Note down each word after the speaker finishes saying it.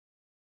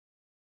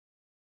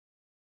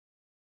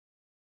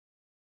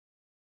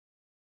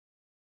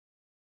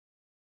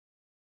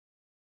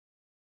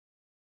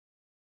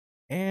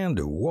And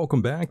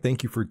welcome back.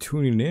 Thank you for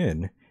tuning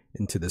in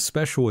into the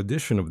special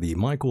edition of the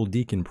Michael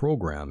Decon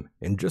program.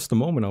 In just a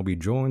moment, I'll be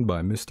joined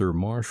by Mr.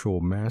 Marshall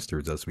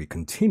Masters as we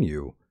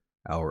continue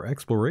our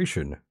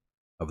exploration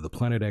of the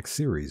Planet X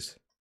series.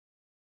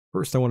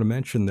 First, I want to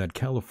mention that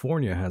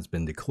California has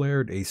been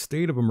declared a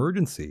state of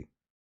emergency.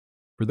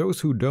 For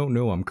those who don't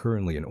know, I'm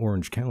currently in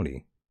Orange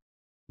County,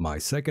 my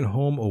second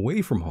home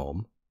away from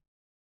home.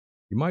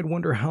 You might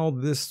wonder how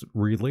this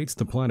relates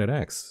to Planet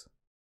X.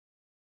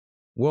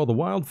 Well, the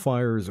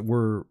wildfires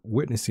we're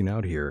witnessing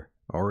out here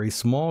are a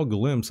small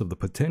glimpse of the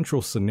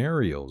potential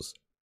scenarios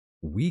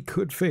we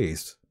could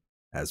face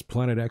as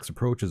Planet X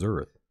approaches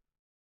Earth.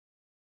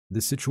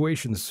 This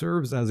situation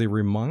serves as a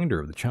reminder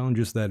of the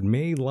challenges that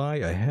may lie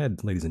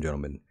ahead, ladies and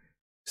gentlemen.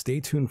 Stay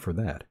tuned for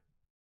that.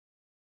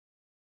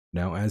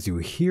 Now, as you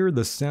hear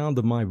the sound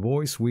of my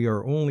voice, we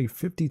are only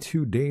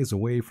 52 days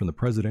away from the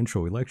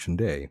presidential election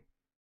day.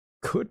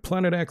 Could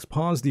Planet X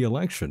pause the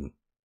election?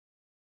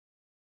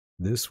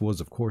 This was,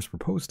 of course,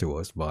 proposed to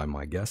us by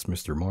my guest,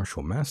 Mr.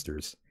 Marshall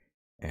Masters.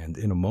 And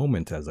in a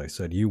moment, as I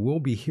said, you will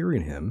be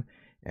hearing him.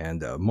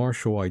 And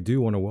Marshall, I do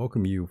want to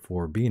welcome you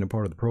for being a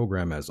part of the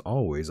program as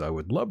always. I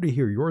would love to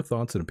hear your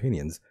thoughts and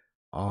opinions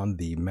on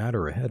the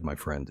matter ahead, my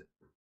friend.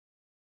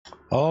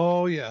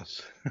 Oh,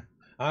 yes.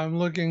 I'm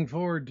looking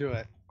forward to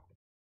it.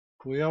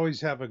 We always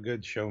have a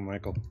good show,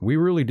 Michael. We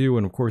really do,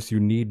 and of course you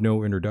need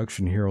no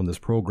introduction here on this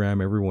program.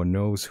 Everyone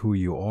knows who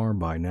you are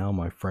by now,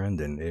 my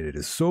friend, and it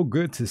is so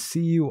good to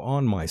see you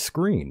on my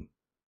screen.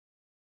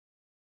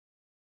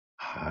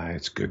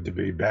 It's good to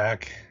be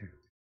back.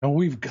 And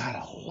we've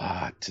got a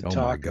lot to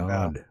talk about. Oh my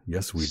God,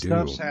 yes we do.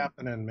 Stuff's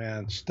happening,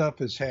 man.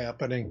 Stuff is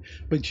happening.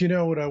 But you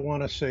know what I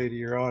want to say to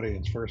your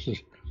audience first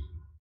is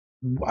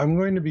I'm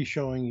going to be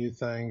showing you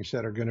things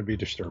that are going to be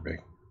disturbing.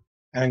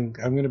 And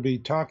I'm going to be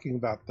talking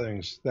about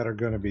things that are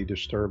going to be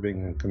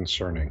disturbing and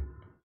concerning.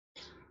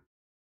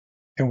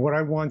 And what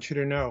I want you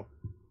to know,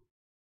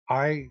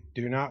 I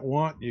do not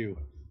want you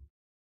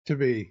to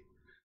be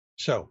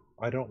so.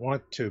 I don't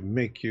want to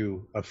make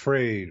you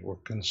afraid or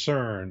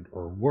concerned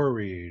or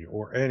worried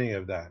or any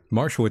of that.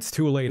 Marshall, it's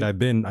too late. I've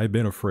been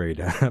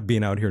afraid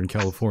being out here in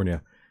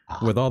California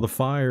with all the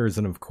fires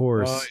and of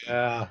course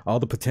all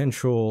the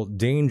potential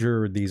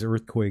danger these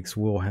earthquakes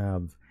will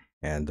have,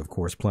 and of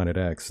course Planet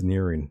X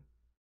nearing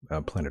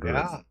planet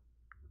Earth.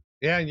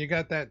 Yeah, and you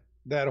got that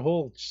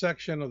whole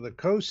section of the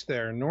coast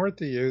there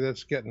north of you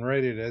that's getting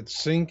ready to,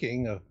 it's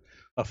sinking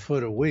a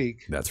foot a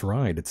week. That's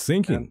right, it's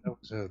sinking. It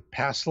was a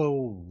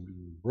Paso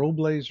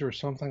Robles or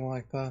something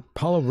like that.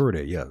 Palo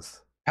Verde,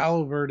 yes.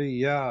 Palo Verde,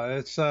 yeah.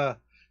 It's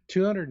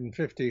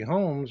 250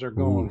 homes are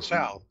going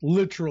south,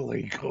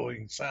 literally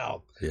going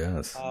south.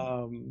 Yes.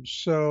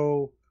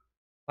 So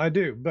I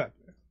do, but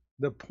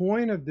the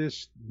point of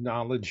this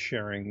knowledge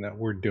sharing that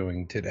we're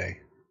doing today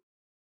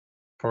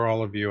for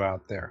all of you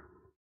out there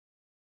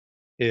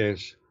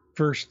is,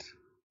 first,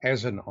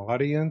 as an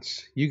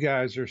audience, you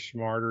guys are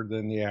smarter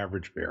than the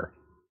average bear.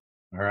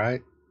 All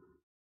right?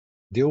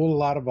 Deal with a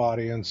lot of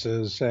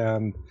audiences,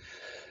 and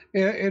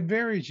it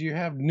varies. You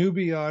have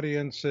newbie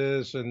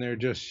audiences, and they're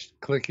just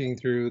clicking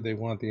through. They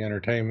want the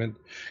entertainment.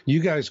 You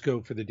guys go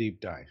for the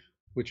deep dive,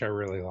 which I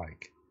really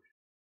like.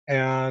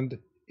 And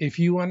if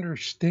you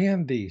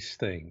understand these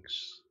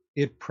things,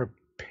 it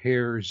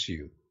prepares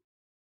you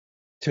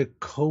to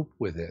cope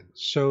with it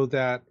so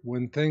that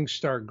when things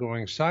start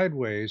going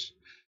sideways,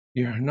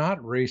 you're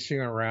not racing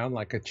around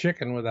like a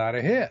chicken without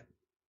a hit.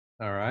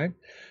 All right?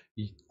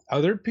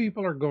 Other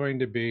people are going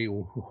to be,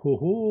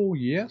 oh,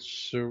 yes,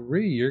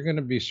 sirree, you're going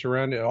to be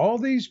surrounded. All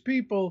these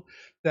people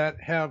that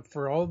have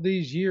for all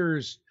these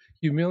years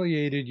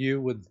humiliated you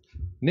with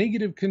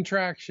negative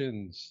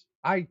contractions.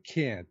 I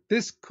can't,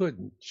 this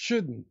couldn't,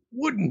 shouldn't,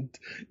 wouldn't,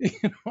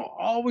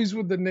 always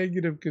with the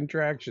negative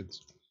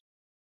contractions.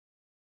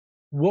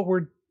 What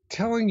we're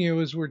telling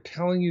you is we're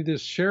telling you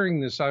this, sharing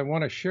this. I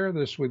want to share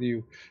this with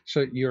you so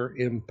that you're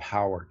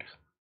empowered,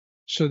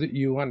 so that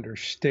you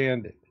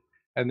understand it,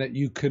 and that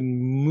you can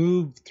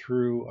move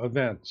through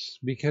events,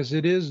 because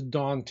it is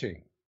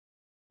daunting.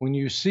 When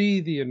you see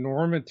the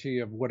enormity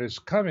of what is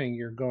coming,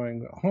 you're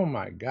going, oh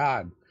my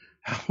God,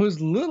 how is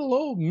little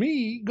old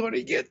me going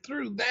to get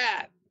through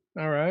that?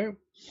 All right.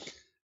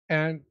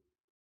 And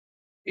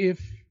if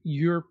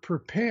you're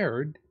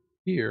prepared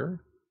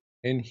here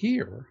and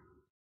here,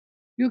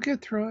 you'll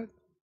get through it.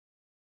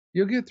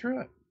 You'll get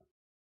through it.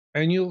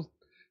 And you'll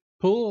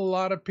pull a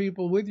lot of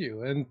people with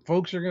you, and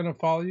folks are going to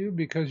follow you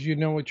because you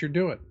know what you're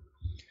doing.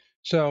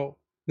 So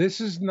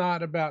this is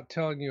not about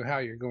telling you how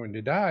you're going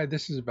to die.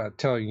 This is about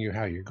telling you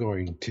how you're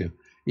going to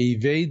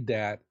evade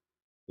that,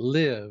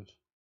 live,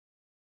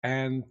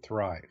 and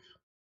thrive.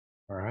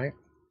 All right.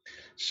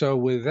 So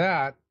with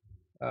that,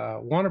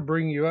 want to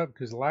bring you up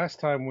because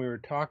last time we were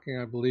talking,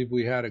 I believe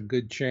we had a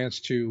good chance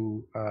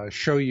to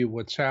show you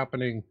what's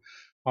happening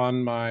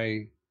on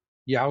my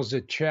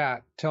Yowza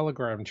Chat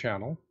Telegram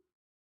channel.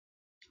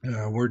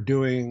 We're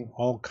doing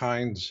all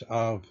kinds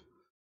of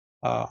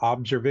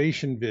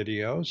observation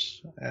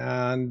videos,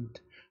 and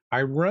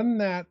I run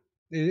that.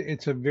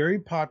 It's a very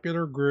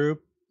popular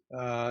group.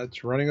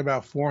 It's running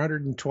about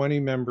 420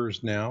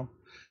 members now,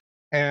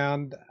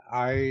 and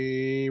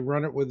I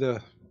run it with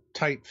a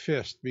tight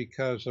fist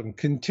because I'm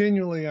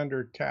continually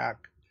under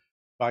attack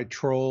by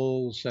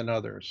trolls and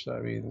others. I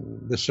mean,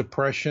 the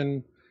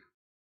suppression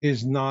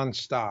is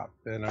nonstop,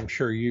 and I'm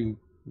sure you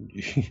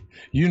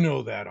you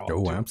know that all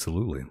Oh, too.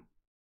 absolutely.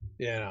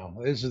 You know,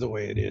 this is the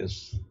way it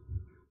is.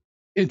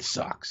 It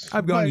sucks.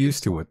 I've gotten But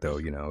used to it, though.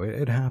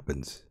 It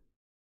happens.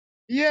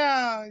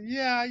 yeah,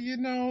 yeah,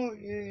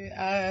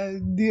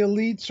 the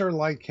elites are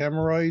like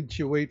hemorrhoids.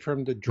 You wait for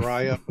them to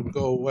dry up and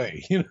go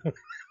away.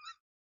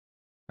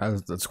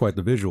 That's quite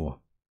the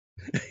visual.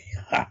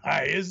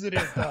 Isn't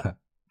it?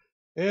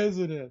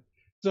 Isn't it?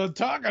 So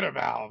talking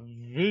about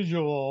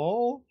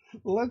visual,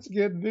 let's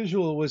get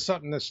visual with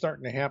something that's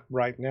starting to happen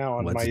right now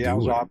on Let's my do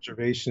Yow's it.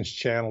 Observations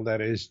channel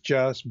that is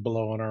just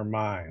blowing our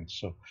minds.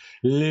 So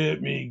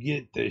let me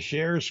get the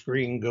share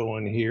screen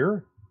going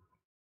here.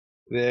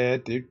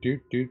 And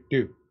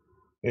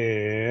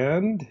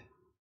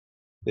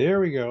there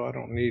we go. I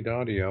don't need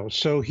audio.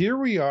 So here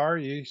we are.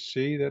 You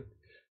see that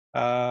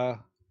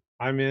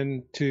I'm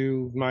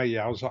into my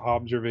Yow's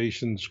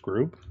Observations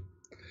group.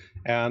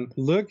 And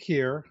look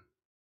here.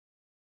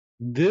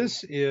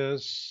 This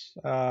is,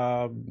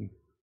 and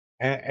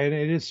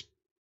it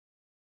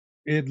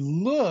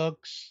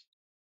looks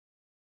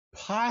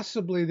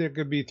possibly there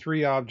could be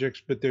three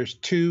objects, but there's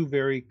two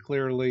very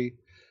clearly,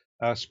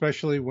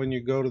 especially when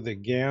you go to the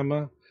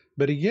gamma.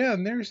 But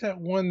again, there's that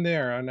one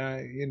there, and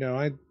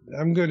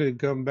I'm going to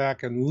come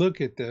back and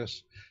look at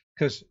this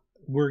because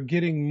we're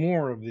getting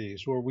more of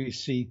these where we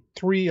see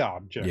three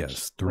objects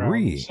Yes, around the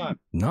three. sun.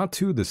 Not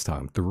two this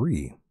time,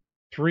 three.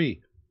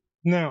 Three.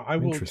 Now, I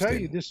will tell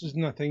you, Interesting. this is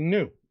nothing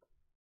new.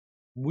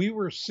 We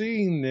were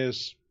seeing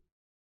this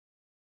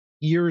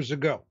years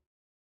ago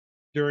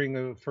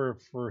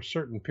for a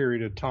certain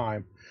period of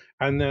time,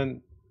 and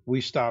then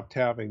we stopped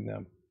having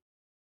them.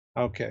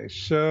 Okay,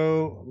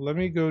 so let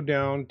me go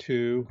down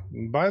to,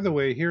 by the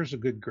way, here's a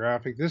good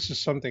graphic. This is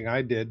something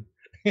I did,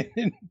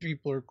 and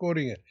people are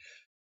quoting it.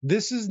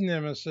 This is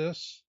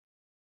Nemesis.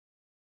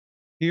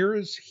 Here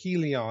is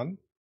Helion.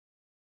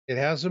 It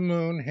has a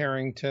moon,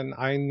 Harrington.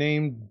 I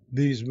named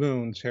these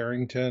moons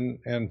Harrington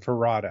and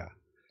Farada.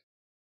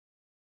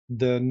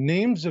 The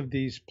names of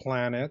these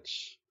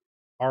planets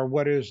are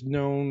what is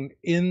known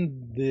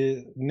in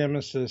the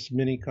Nemesis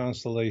mini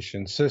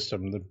constellation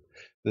system,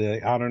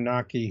 the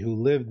Anunnaki who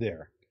live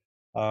there.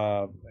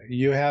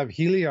 You have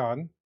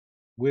Helion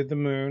with the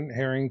moon,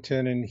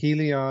 Harrington, and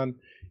Helion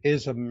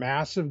is a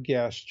massive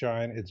gas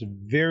giant. It's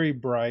very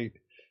bright,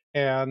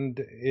 and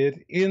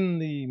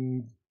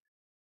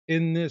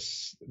in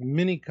this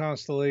mini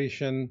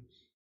constellation,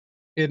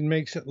 it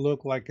makes it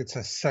look like it's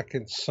a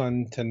second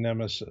sun to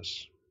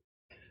Nemesis.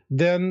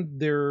 Then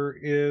there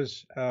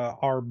is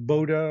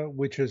Arbota,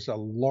 which is a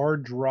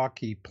large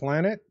rocky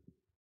planet,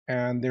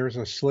 and there's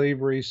a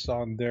slave race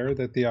on there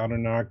that the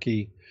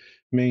Anunnaki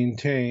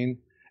maintain.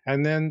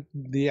 And then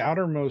the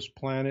outermost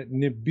planet,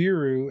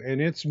 Nibiru,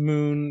 and its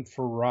moon,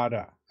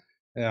 Farada.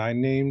 I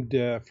named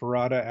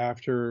Farada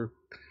after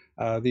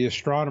the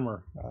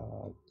astronomer,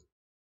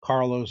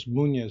 Carlos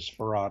Muñoz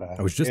Farada.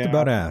 I was just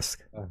about to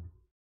ask.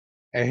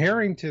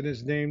 Harrington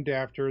is named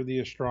after the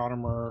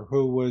astronomer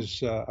who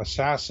was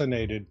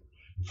assassinated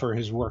for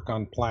his work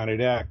on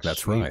Planet X.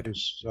 That's right. He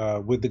was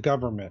with the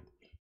government,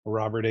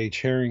 Robert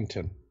H.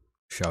 Harrington.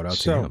 Shout out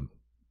to him.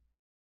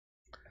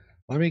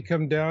 Let me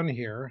come down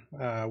here.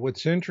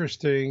 What's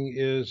interesting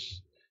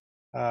is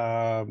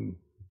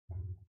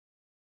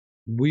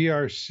we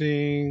are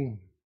seeing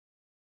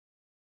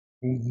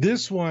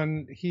this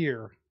one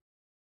here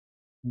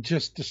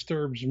just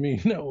disturbs me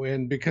no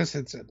end because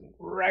it's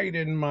right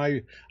in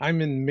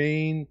I'm in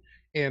Maine,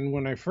 and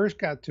when I first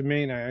got to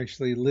Maine, I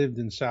actually lived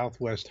in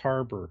Southwest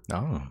Harbor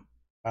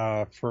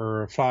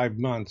for 5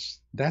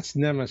 months. That's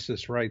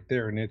Nemesis right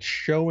there, and it's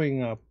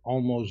showing up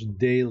almost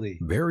daily.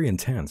 Very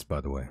intense,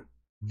 by the way.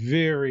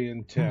 Very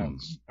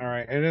intense. All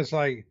right, and it's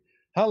like,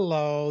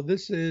 hello,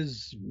 this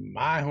is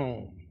my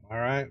home. All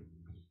right,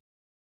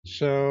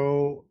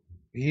 so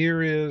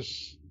here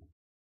is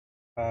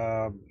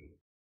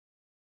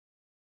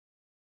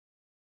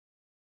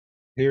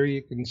here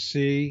you can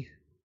see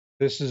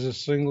this is a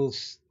single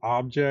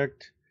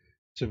object.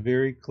 It's a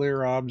very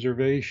clear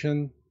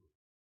observation.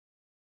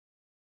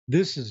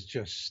 This is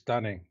just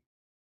stunning.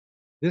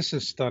 This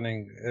is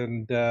stunning,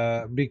 and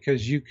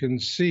because you can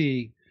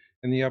see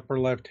in the upper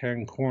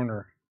left-hand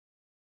corner.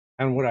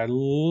 And what I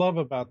love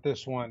about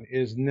this one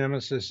is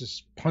Nemesis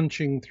is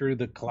punching through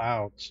the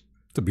clouds.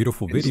 It's a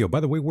beautiful video. By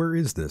the way, where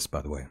is this,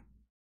 by the way?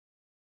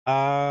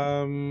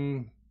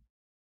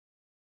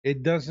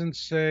 It doesn't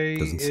say.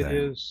 It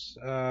is,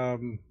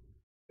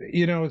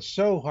 it's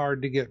so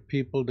hard to get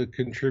people to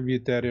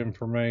contribute that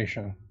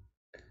information.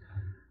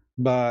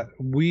 But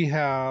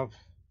we're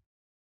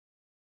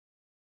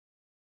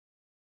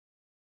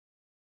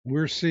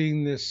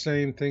seeing this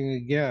same thing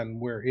again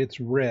where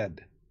it's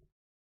red,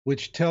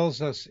 which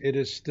tells us it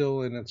is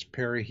still in its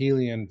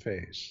perihelion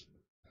phase.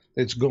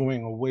 It's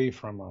going away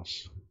from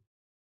us.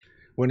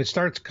 When it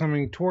starts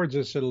coming towards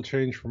us, it'll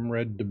change from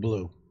red to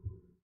blue.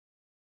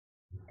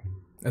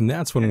 And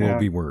that's when we'll And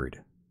be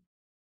worried.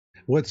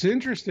 what's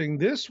interesting,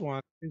 this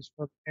one is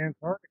from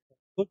Antarctica.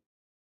 Look,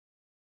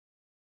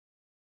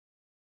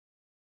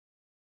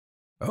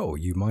 Oh,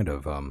 you might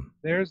have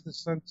there's the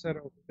sunset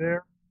over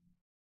there.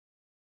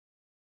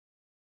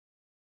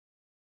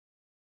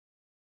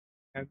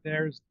 And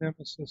there's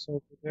Nemesis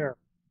over there.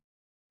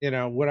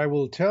 What I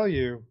will tell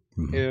you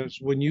is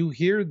when you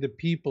hear the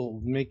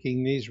people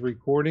making these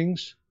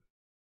recordings,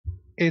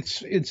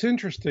 it's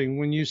interesting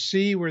when you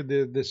see where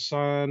the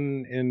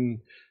sun and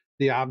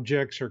the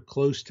objects are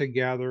close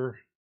together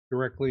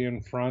directly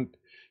in front.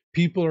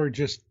 People are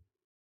just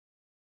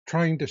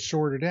trying to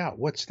sort it out.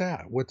 What's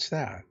that? What's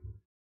that?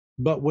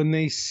 But when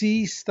they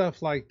see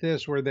stuff like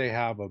this where they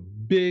have a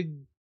big,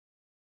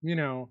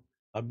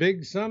 a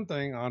big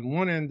something on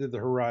one end of the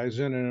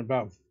horizon and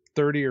about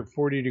 30 or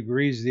 40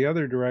 degrees the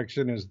other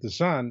direction is the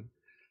sun,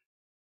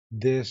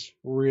 this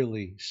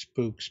really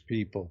spooks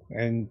people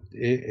and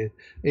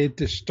it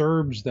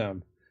disturbs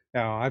them.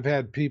 Now, I've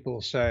had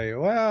people say,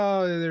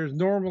 well, there's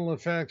normal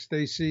effects.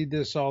 They see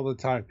this all the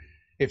time.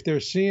 If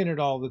they're seeing it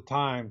all the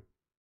time,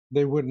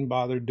 they wouldn't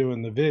bother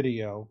doing the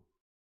video.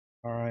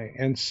 All right.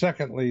 And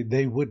secondly,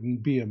 they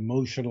wouldn't be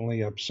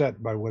emotionally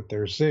upset by what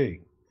they're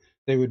seeing.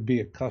 They would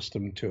be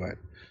accustomed to it.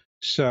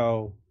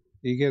 So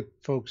you get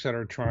folks that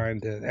are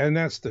trying to, and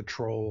that's the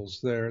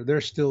trolls.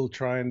 They're still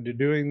trying to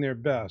doing their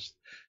best.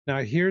 Now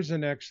here's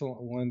an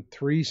excellent one.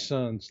 Three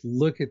suns.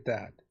 Look at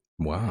that.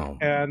 wow.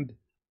 And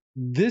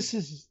this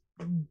is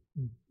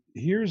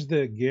here's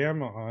the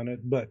gamma on it,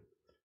 but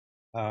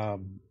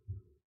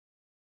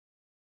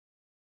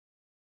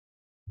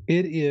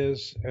it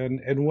is,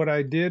 and what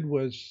I did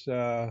was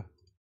I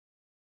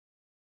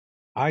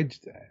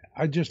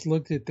just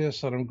looked at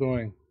this and I'm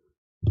going,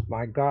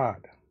 my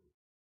God,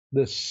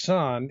 the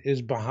sun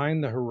is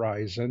behind the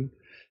horizon.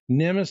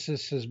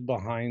 Nemesis is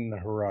behind the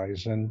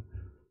horizon.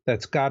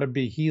 That's got to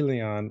be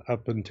Helion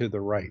up and to the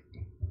right.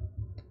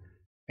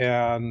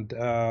 And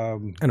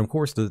of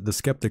course, the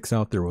skeptics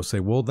out there will say,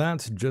 well,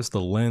 that's just a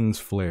lens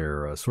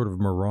flare, a sort of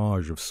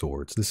mirage of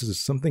sorts. This is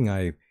something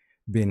I've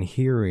been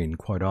hearing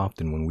quite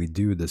often when we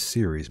do this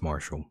series,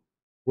 Marshall.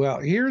 Well,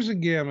 here's a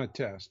gamma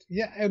test.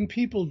 Yeah, and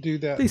people do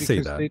that They say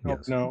because that, they don't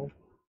yes. know.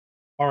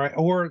 All right,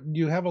 or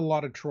you have a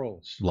lot of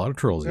trolls. A lot of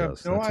trolls, You have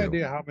yes. no That too.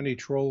 idea how many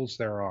trolls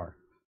there are.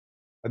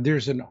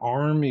 There's an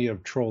army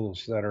of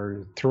trolls that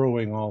are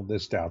throwing all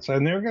this down. So,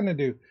 and they're going to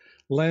do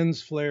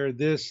lens flare,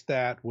 this,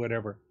 that,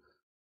 whatever.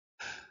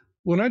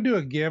 When I do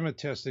a gamma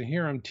test, and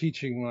here I'm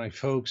teaching my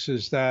folks,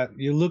 is that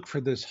you look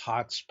for this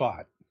hot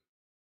spot.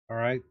 All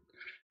right.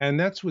 And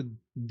that's with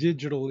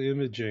digital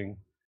imaging,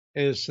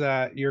 is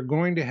that you're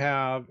going to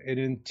have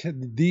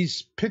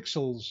these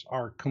pixels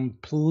are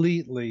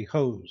completely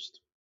hosed.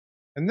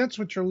 And that's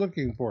what you're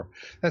looking for.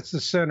 That's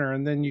the center.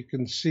 And then you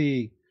can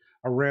see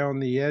around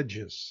the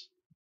edges,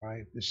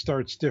 right? It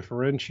starts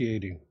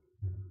differentiating.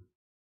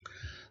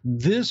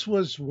 This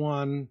was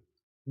one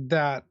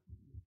that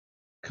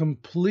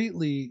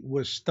completely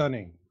was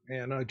stunning.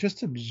 And I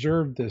just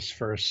observed this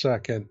for a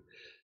second.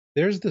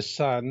 There's the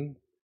sun,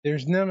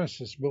 there's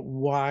Nemesis, but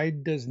why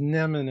does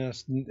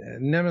Nemesis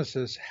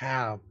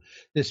have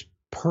this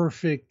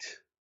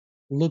perfect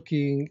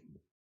looking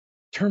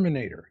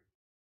Terminator?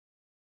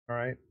 All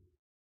right.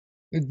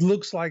 It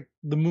looks like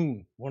the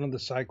moon, one of the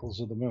cycles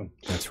of the moon.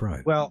 That's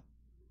right. Well,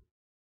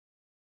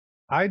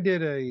 I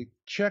did a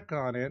check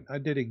on it. I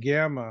did a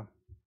gamma.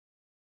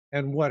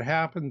 And what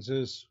happens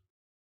is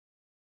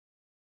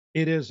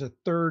it is a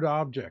third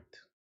object.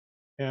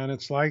 And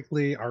it's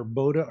likely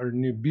Arbota or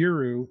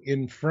Nibiru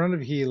in front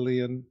of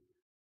Helion,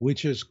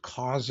 which is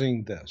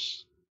causing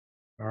this.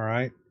 All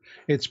right.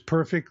 It's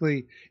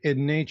perfectly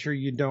in nature.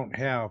 You don't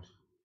have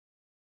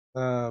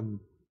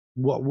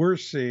what we're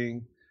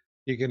seeing.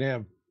 You can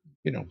have,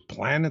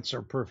 planets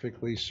are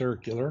perfectly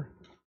circular.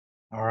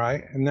 All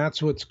right. And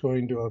that's what's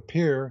going to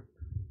appear.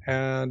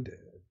 And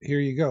here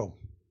you go.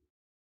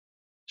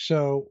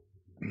 So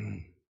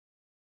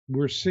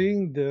we're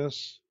seeing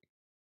this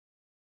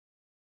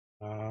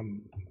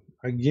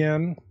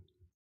again.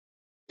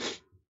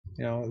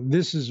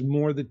 This is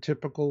more the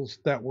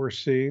typicals that we're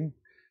seeing.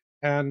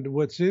 And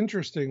what's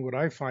interesting, what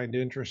I find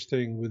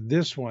interesting with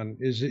this one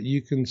is that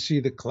you can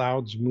see the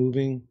clouds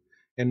moving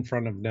in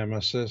front of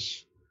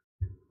Nemesis.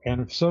 And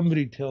if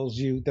somebody tells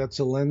you that's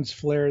a lens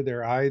flare,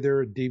 they're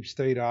either a deep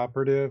state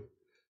operative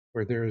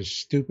or they're as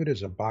stupid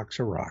as a box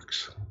of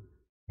rocks.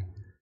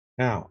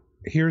 Now,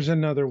 here's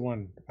another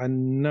one,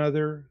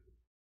 another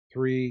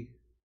 3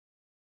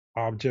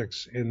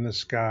 objects in the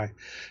sky.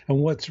 And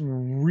what's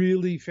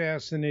really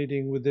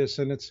fascinating with this,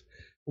 and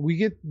we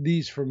get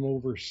these from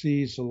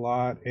overseas a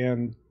lot,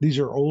 and these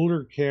are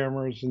older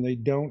cameras and they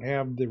don't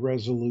have the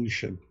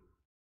resolution.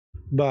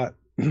 But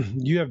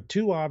you have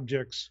 2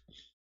 objects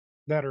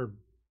that are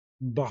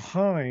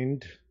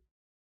behind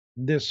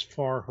this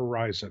far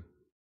horizon.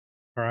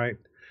 All right.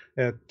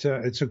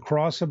 It's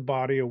across a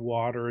body of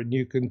water, and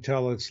you can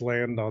tell it's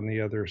land on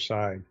the other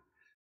side.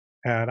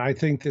 And I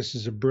think this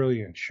is a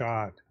brilliant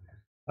shot.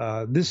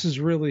 This is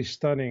really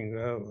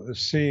stunning,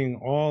 seeing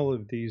all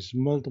of these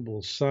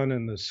multiple sun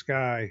in the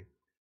sky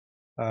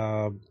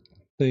uh,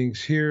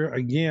 things here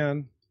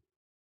again.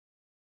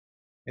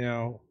 You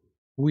know,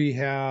 we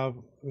have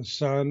the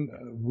sun,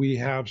 we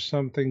have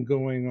something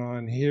going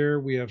on here.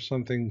 We have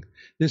something,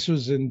 this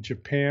was in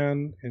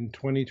Japan in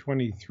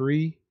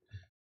 2023.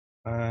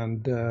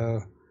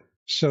 And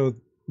so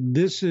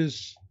this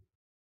is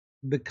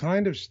the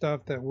kind of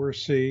stuff that we're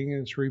seeing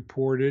is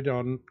reported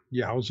on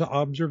Yowza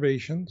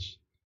Observations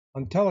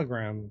on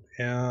Telegram.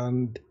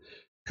 And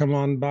come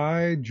on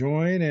by,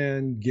 join,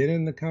 and get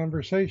in the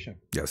conversation.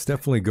 Yes,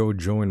 definitely go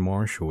join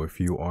Marshall if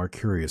you are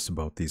curious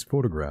about these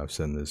photographs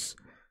and this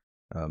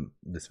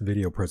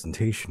video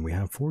presentation we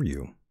have for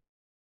you.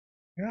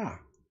 Yeah.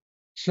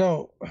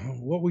 So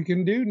what we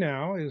can do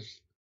now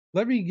is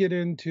let me get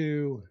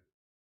into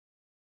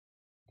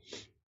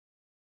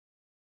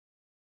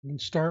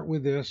and start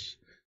with this.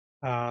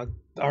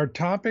 Our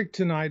topic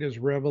tonight is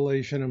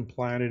Revelation and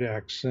Planet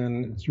X,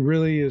 and it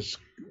really is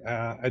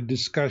a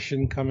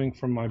discussion coming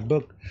from my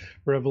book,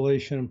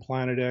 Revelation and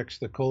Planet X,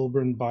 the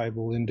Colburn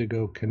Bible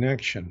Indigo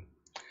Connection.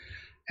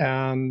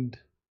 And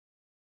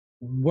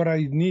what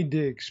I need to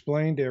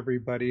explain to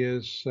everybody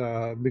is,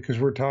 because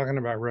we're talking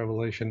about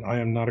Revelation, I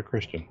am not a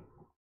Christian.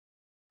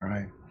 All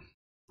right.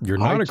 You're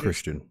not a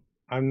Christian.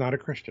 I'm not a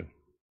Christian.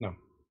 No.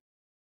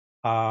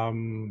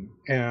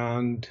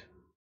 And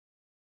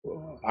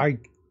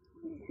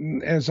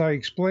as I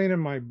explain in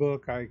my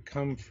book, I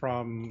come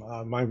from,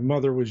 my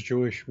mother was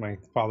Jewish, my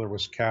father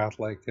was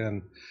Catholic,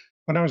 and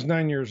when I was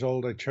 9 years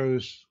old, I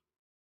chose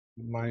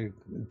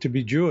to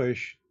be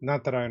Jewish.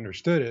 Not that I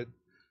understood it.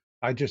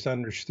 I just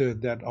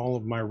understood that all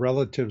of my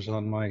relatives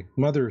on my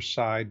mother's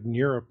side in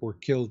Europe were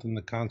killed in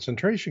the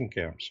concentration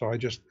camps, so I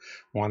just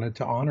wanted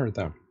to honor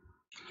them.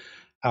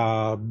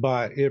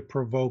 But it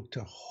provoked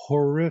a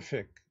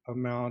horrific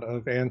amount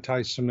of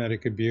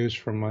anti-Semitic abuse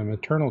from my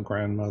maternal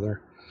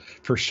grandmother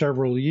for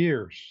several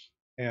years.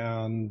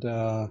 And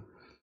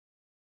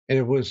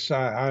it was,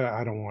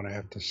 I don't want to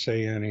have to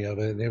say any of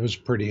it. It was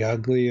pretty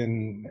ugly,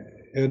 and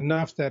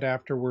enough that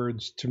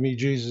afterwards, to me,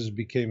 Jesus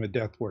became a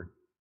death word.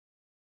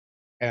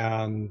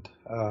 And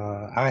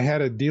I had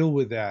to deal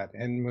with that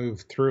and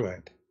move through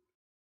it.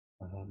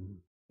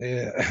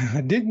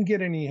 I didn't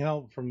get any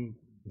help from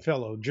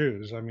fellow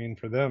Jews. I mean,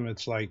 for them,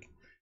 it's like,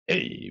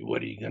 hey,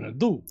 what are you going to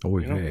do? Oh,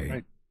 you know,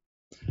 hey.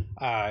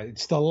 right?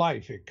 It's the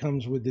life. It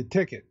comes with the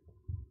ticket.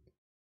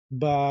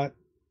 But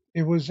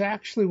it was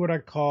actually what I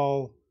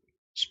call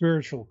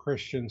spiritual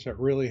Christians that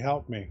really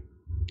helped me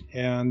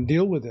and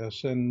deal with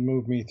this and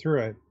move me through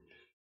it.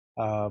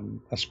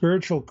 A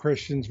spiritual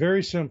Christian's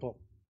very simple.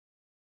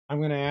 I'm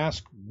going to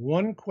ask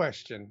one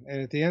question,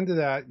 and at the end of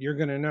that, you're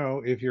going to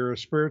know if you're a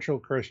spiritual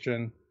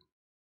Christian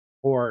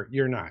or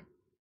you're not.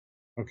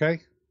 Okay?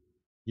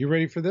 You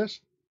ready for this?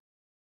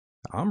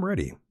 I'm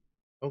ready.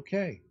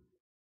 Okay.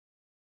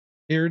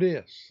 Here it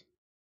is.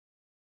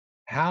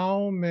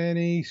 How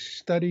many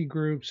study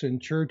groups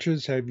and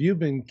churches have you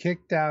been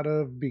kicked out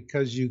of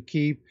because you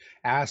keep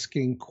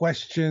asking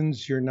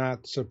questions you're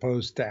not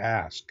supposed to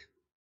ask?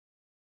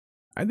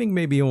 I think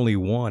maybe only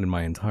one in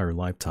my entire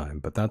lifetime,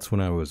 but that's when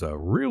I was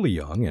really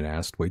young and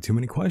asked way too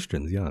many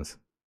questions, yes.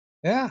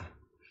 Yeah.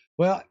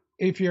 Well,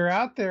 if you're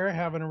out there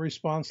having a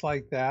response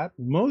like that,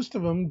 most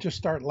of them just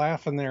start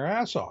laughing their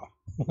ass off.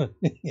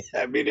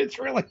 I mean,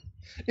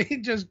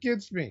 it just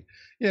gets me.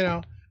 You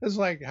know, it's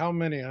like how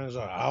many? I was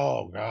like,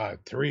 oh God,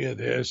 3 of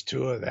this,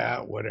 2 of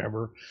that,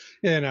 whatever,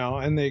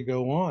 and they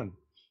go on.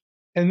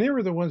 And they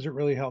were the ones that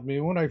really helped me.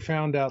 What I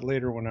found out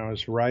later when I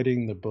was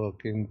writing the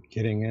book and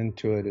getting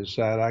into it is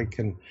that I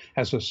can,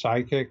 as a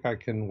psychic, I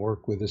can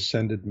work with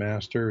ascended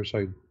masters.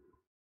 I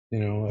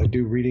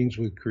do readings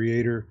with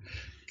Creator.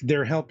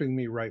 They're helping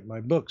me write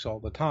my books all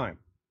the time,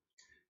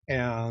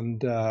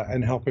 and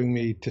helping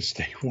me to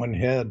stay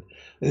ahead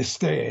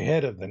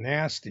of the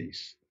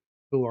nasties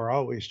who are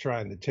always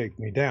trying to take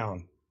me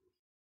down.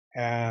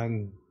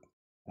 And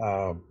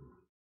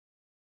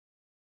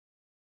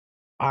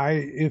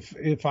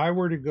if I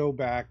were to go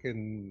back,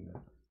 and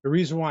the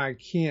reason why I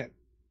can't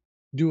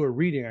do a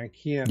reading, I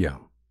can't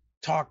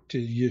talk to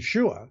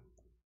Yeshua,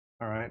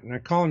 all right, and I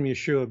call him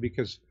Yeshua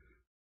because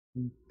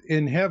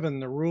in heaven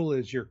the rule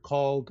is you're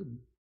called,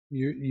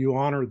 you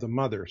honor the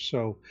mother.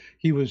 So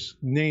he was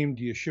named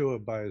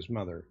Yeshua by his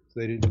mother.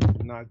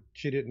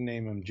 She didn't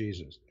name him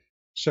Jesus.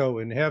 So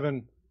in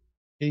heaven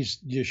he's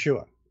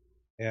Yeshua,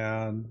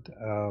 and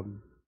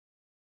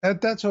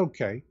that's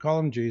okay. Call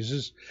him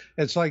Jesus.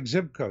 It's like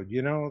zip code.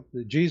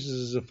 Jesus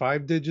is a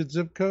 5-digit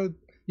zip code.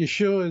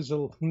 Yeshua is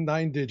a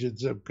 9-digit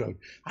zip code.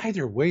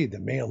 Either way, the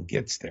mail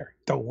gets there.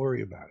 Don't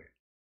worry about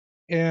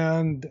it.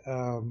 And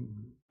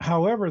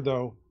however,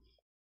 though,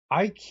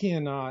 I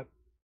cannot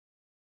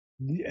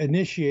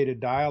initiate a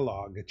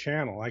dialogue, a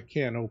channel. I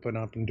can't open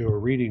up and do a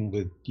reading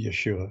with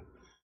Yeshua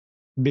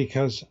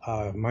because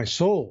my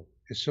soul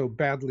is so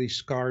badly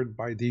scarred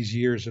by these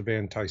years of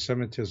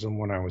anti-Semitism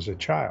when I was a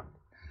child.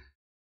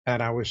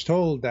 And I was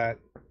told that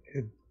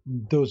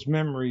those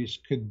memories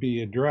could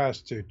be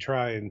addressed to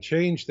try and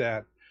change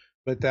that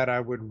but that I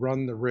would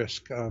run the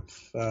risk of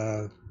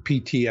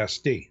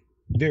PTSD,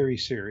 very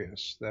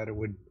serious, that it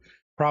would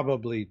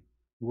probably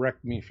wreck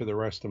me for the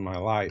rest of my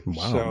life.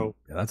 Wow. So,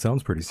 Yeah, that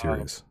sounds pretty uh,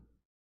 serious.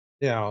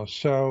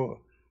 so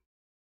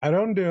I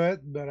don't do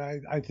it, but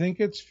I think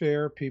it's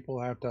fair.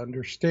 People have to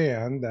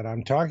understand that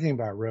I'm talking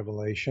about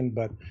Revelation,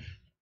 but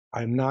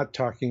I'm not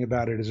talking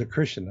about it as a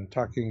Christian. I'm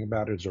talking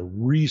about it as a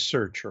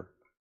researcher.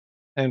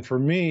 And for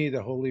me,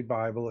 the Holy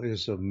Bible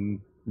is a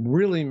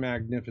really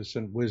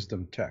magnificent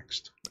wisdom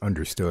text.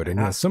 Understood. And And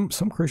yeah, how some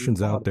you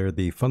Christians out model. there,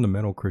 the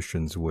fundamental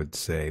Christians would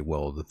say,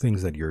 well, the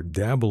things that you're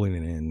dabbling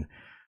in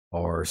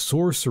are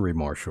sorcery,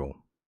 Marshall.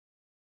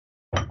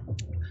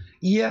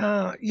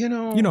 Yeah, You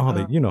know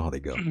how they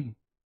go.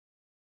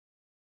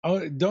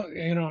 oh,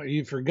 don't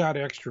you forgot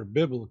extra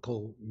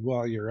biblical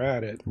while you're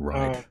at it.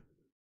 Right.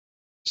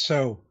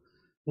 So,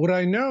 what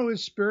I know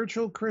is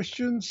spiritual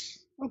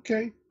Christians.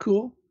 Okay,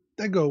 cool.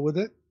 They go with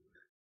it.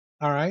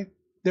 All right,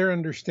 they're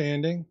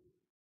understanding,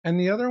 and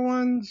the other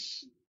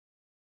ones,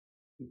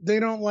 they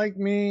don't like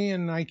me,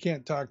 and I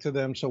can't talk to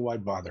them, so why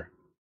bother?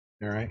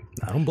 All right.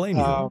 I don't blame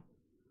you. Uh,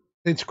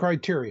 it's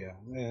criteria,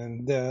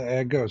 and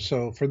it goes.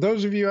 So, for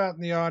those of you out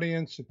in the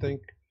audience who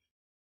think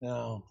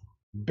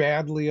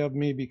badly of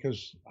me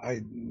because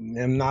I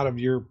am not of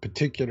your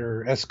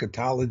particular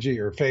eschatology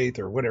or faith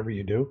or whatever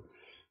you do,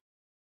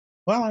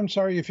 well, I'm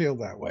sorry you feel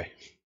that way.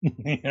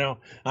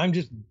 I'm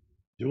just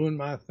doing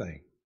my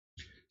thing.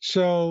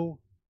 So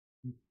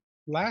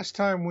last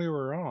time we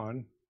were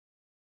on,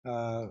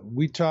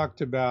 we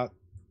talked about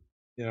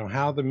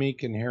how the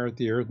meek inherit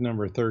the earth,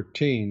 number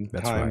 13,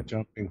 That's time right.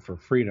 jumping for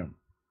freedom.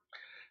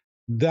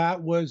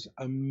 That was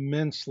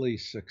immensely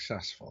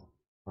successful.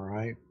 All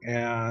right.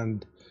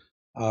 And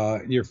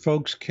your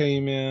folks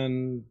came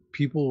in,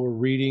 people were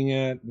reading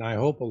it, and I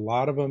hope a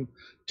lot of them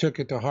took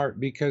it to heart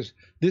because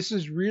this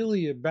is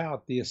really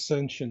about the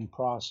ascension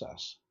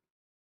process.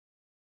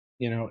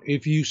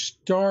 If you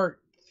start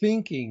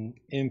thinking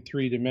in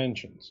 3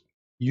 dimensions,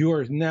 you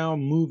are now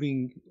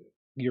moving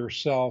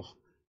yourself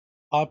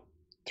up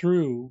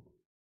through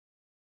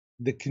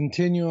the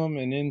continuum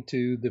and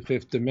into the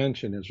fifth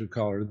dimension, as we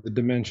call it, the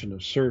dimension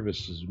of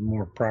service is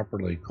more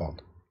properly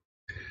called.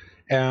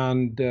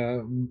 And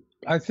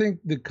I think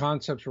the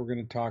concepts we're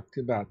going to talk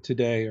about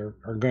today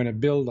are going to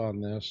build on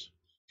this.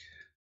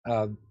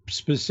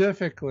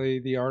 Specifically,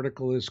 the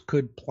article is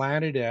Could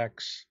Planet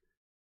X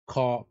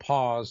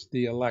Pause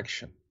the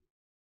Election?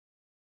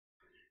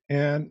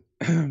 And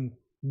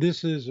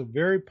this is a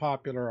very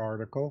popular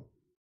article.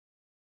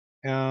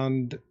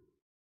 And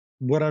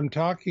what I'm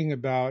talking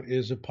about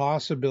is a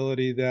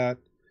possibility that,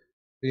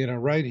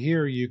 right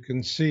here you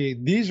can see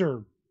these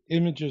are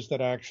images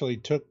that I actually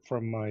took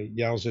from my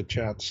Yowza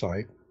Chat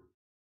site.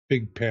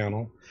 Big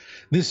panel.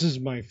 This is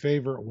my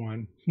favorite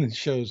one. It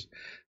shows,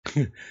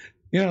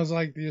 it's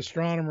like the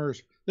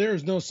astronomers.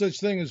 There's no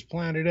such thing as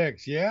Planet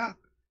X. Yeah?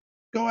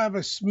 Go have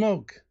a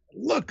smoke.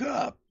 Look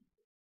up.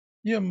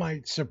 You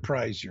might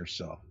surprise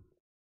yourself.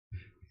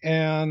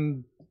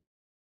 And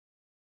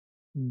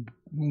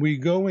we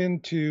go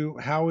into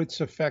how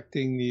it's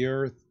affecting the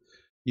Earth.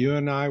 You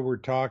and I were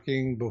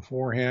talking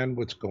beforehand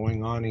what's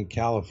going on in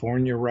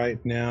California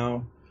right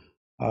now.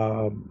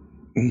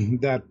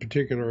 That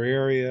particular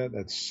area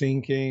that's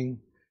sinking.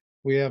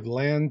 We have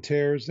land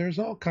tears. There's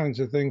all kinds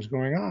of things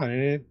going on,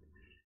 and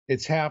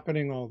it's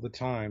happening all the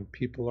time.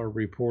 People are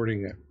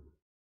reporting it.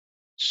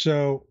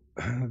 So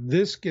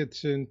this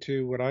gets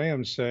into what I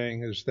am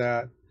saying is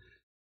that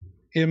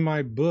in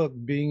my book,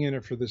 Being in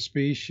It for the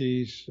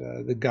Species,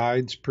 the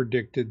guides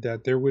predicted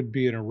that there would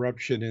be an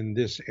eruption in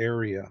this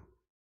area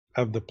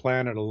of the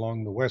planet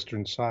along the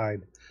western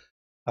side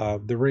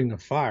of the Ring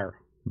of Fire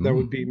that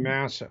would be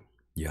massive.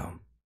 Yeah.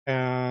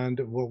 And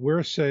what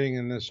we're saying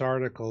in this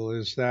article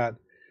is that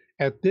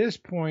at this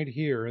point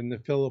here in the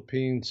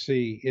Philippine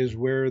Sea is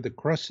where the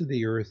crust of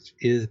the earth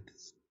is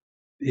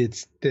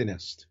its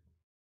thinnest.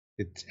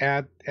 It's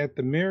at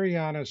the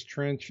Marianas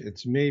Trench,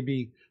 it's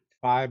maybe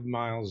 5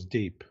 miles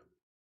deep.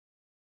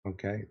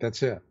 Okay,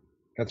 that's it.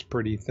 That's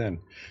pretty thin.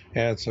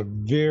 And it's a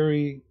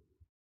very,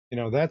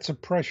 that's a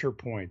pressure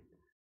point.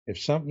 If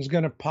something's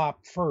going to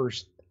pop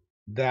first,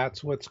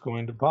 that's what's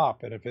going to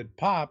pop. And if it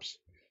pops,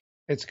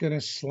 it's going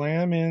to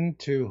slam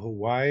into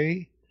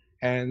Hawaii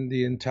and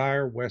the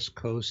entire west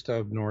coast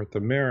of North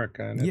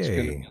America, and it's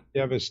going to be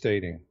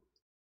devastating.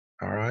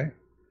 All right.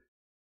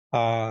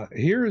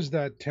 Here is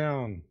that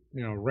town,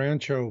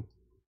 Rancho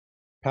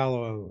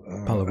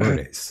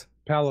Verdes.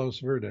 Palos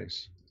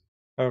Verdes.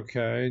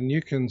 Okay, and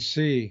you can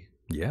see.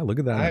 Yeah, look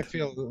at that.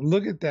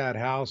 Look at that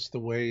house, the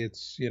way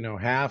it's,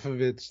 half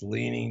of it's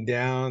leaning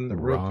down, the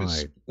roof is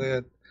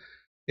split.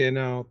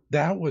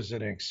 That was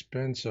an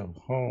expensive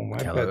home.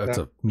 I bet that's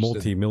a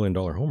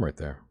multi-million-dollar home right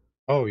there.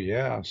 Oh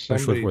yeah,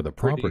 especially where the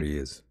property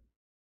is.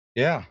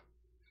 Yeah.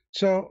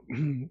 So,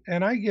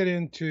 and I get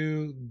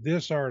into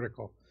this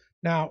article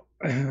now.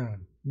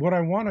 What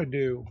I want to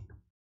do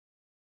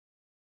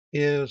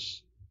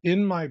is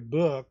in my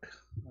book.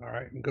 All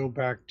right, and go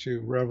back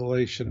to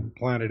Revelation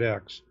Planet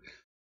X.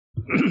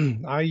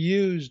 I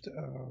used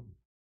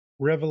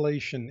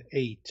Revelation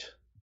 8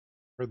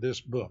 for this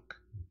book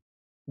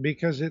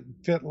because it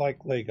fit like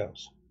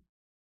Legos.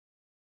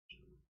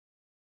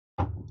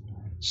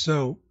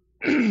 So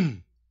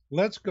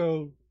let's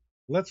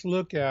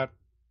look at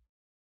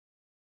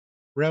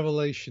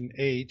Revelation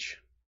 8,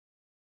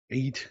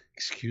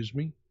 excuse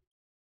me.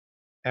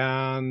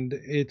 And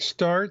it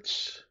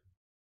starts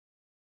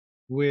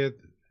with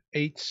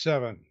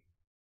 8:7.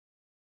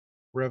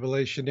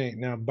 Revelation 8.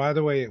 Now, by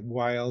the way,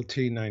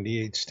 YLT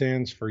 98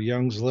 stands for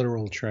Young's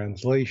Literal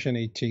Translation,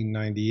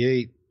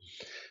 1898.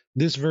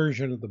 This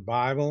version of the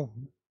Bible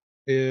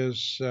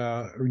is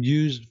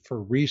used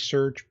for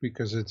research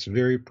because it's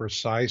very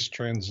precise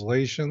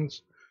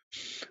translations,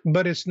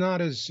 but it's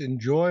not as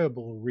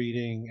enjoyable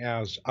reading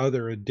as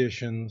other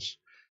editions.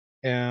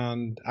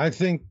 And I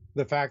think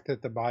the fact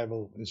that the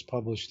Bible is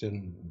published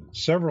in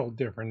several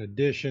different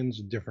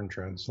editions, different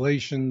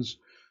translations,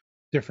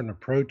 different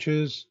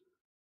approaches,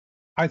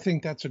 I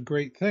think that's a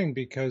great thing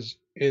because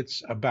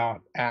it's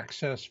about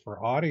access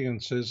for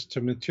audiences to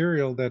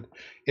material that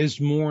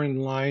is more in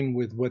line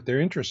with what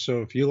their interests.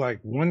 So if you like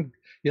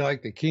you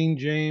like the King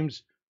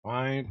James,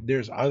 fine.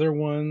 There's other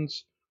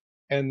ones,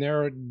 and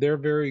they're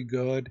very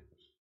good.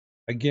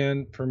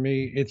 Again, for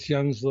me, it's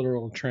Young's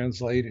Literal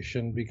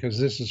Translation because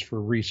this is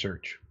for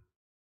research.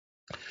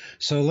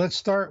 So let's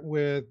start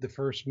with the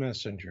first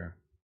messenger.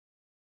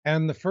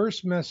 And the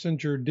first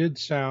messenger did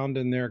sound,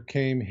 and there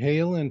came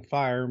hail and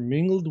fire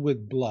mingled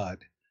with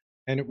blood,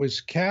 and it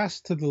was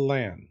cast to the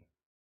land.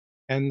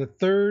 And the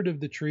third of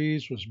the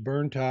trees was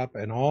burnt up,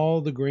 and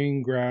all the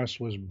green grass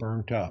was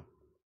burnt up.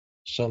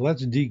 So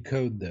let's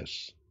decode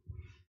this.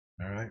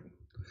 All right.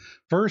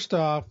 First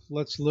off,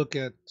 let's look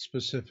at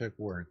specific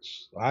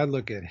words. I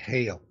look at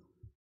hail.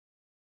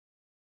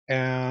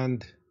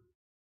 And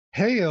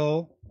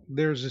hail,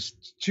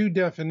 there's two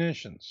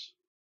definitions.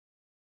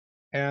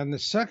 And the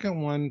second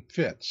one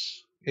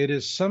fits. It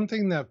is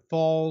something that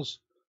falls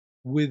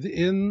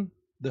within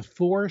the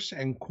force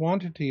and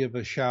quantity of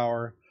a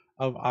shower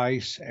of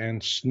ice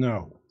and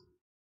snow.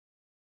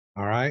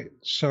 All right.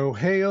 So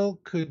hail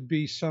could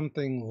be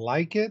something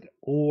like it,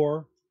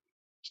 or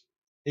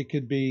it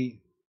could be,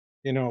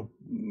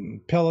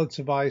 pellets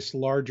of ice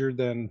larger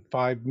than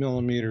 5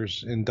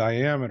 millimeters in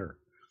diameter.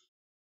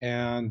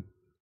 And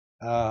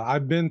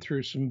I've been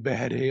through some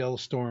bad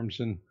hailstorms,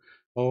 and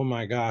oh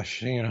my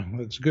gosh,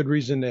 it's a good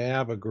reason to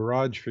have a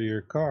garage for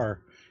your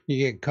car. You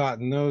get caught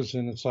in those,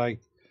 and it's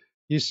like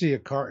you see a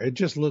car, it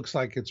just looks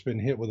like it's been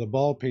hit with a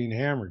ball peen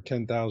hammer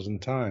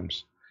 10,000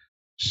 times.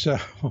 So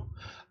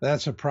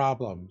that's a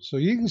problem. So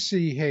you can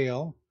see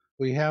hail.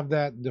 We have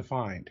that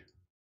defined.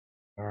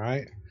 All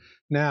right.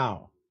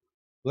 Now,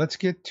 let's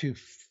get to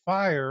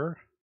fire.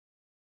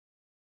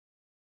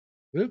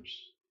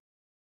 Oops.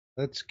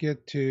 Let's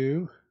get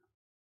to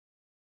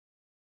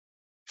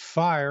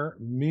fire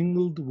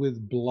mingled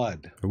with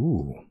blood.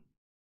 Ooh.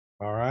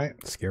 All right.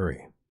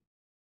 Scary.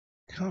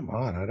 Come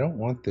on. I don't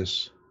want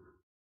this.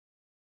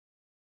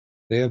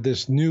 They have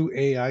this new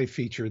AI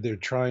feature they're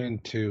trying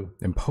to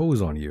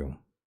impose on you.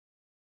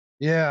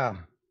 Yeah.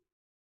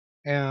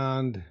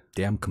 And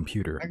damn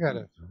computer. I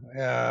gotta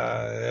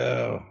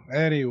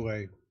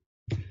anyway.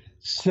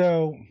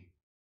 So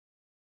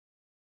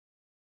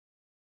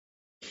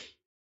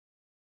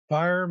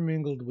fire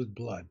mingled with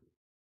blood.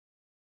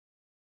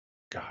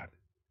 God.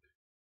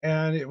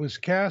 And it was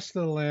cast to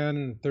the land,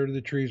 and a third of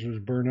the trees was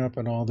burned up,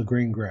 and all the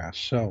green grass.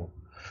 So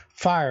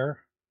fire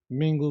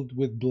mingled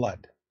with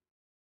blood.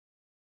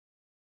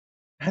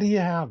 How do you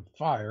have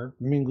fire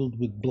mingled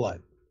with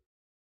blood?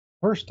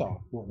 First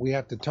off, what we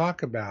have to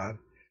talk about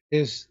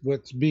is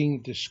what's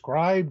being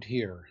described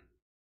here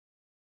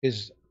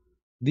is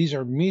these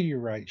are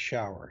meteorite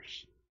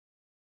showers.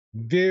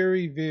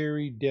 Very,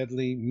 very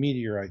deadly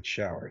meteorite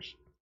showers.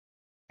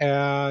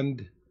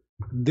 And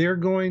they're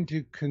going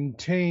to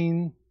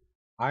contain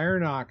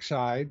iron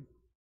oxide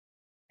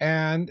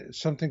and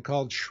something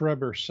called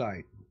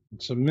schrebersite.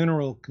 It's a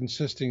mineral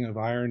consisting of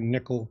iron,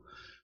 nickel,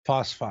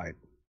 phosphide.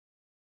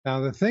 Now,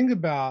 the thing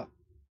about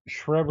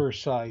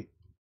schrebersite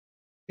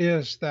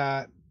is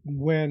that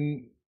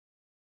when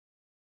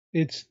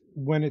it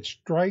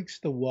strikes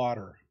the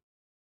water,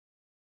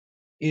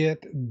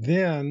 it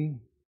then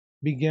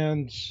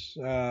begins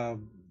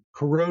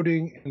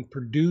corroding and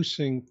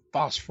producing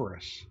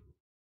phosphorus.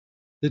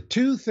 The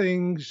two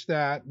things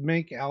that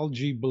make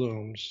algae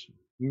blooms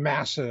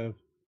massive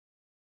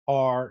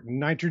are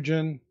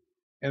nitrogen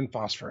and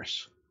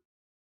phosphorus.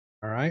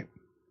 All right.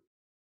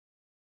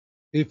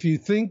 If you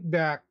think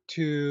back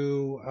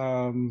to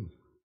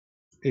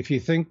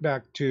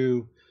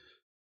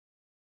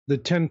the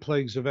 10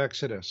 plagues of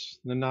Exodus,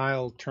 the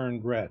Nile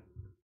turned red.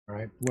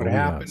 Right. What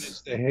happened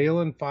is the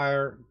hail and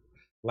fire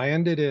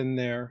landed in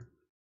there.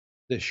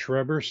 The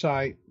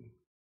schrebersite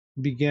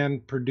began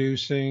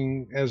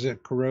producing, as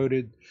it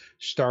corroded,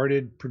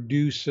 started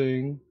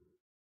producing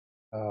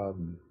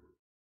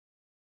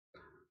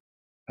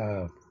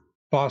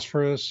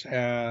phosphorus,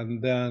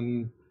 and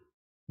then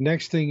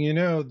next thing you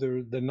know,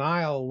 the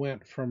Nile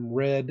went from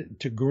red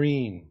to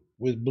green.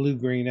 with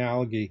blue-green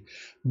algae.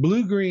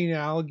 Blue-green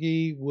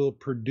algae will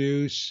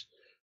produce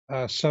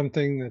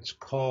something that's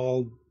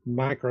called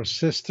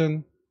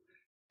microcystin,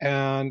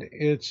 and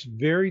it's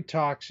very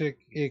toxic.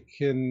 It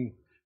can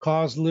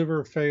cause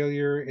liver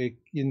failure.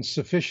 In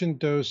sufficient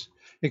dose,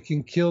 it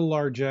can kill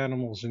large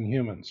animals and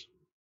humans.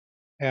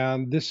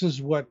 And this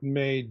is what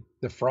made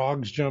the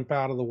frogs jump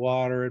out of the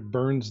water. It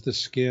burns the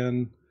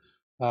skin.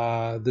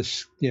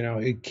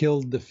 It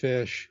killed the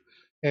fish.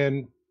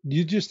 And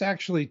you just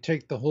actually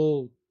take the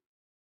whole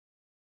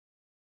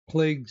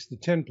plagues, the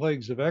 10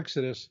 plagues of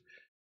Exodus,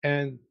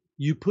 and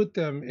you put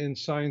them in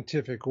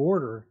scientific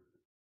order,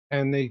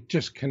 and they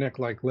just connect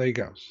like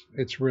Legos.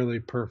 It's really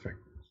perfect.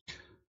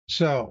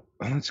 So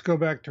let's go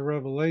back to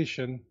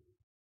Revelation.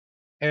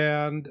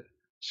 And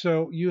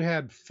so you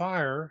had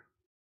fire.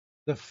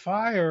 The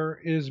fire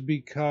is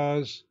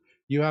because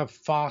you have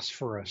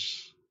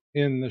phosphorus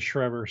in the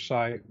Schreber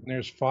site.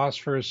 There's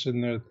phosphorus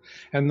in the,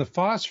 and the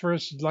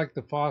phosphorus is like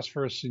the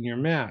phosphorus in your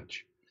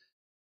match.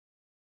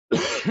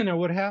 Now,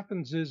 what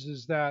happens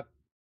is that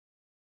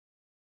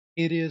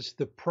it is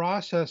the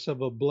process of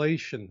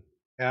ablation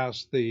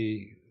as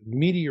the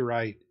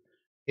meteorite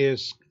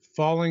is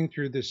falling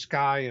through the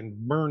sky and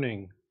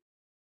burning.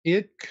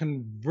 It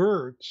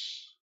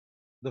converts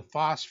the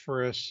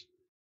phosphorus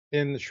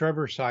in the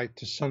Schreber site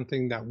to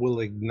something that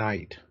will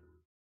ignite,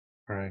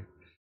 right?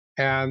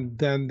 And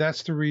then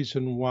that's the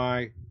reason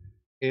why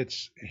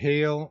it's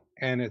hail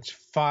and it's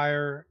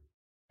fire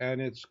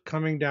and it's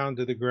coming down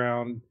to the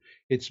ground.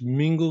 It's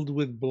mingled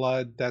with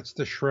blood. That's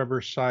the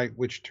Schreber site,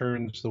 which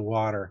turns the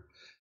water.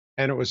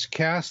 And it was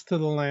cast to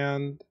the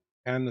land,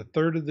 and the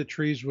third of the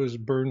trees was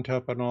burnt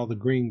up, and all the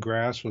green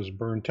grass was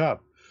burnt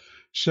up.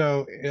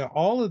 So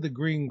all of the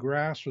green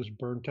grass was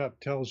burnt up,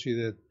 tells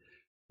you that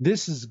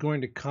this is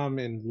going to come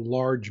in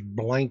large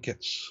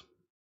blankets.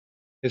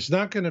 It's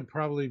not going to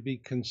probably be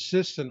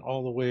consistent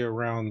all the way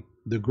around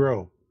the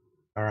grove.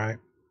 All right.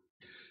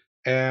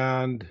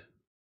 And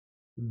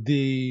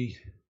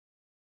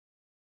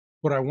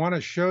what I want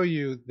to show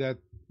you that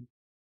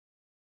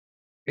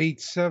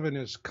 8/7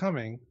 is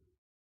coming,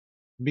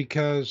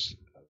 because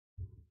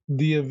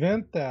the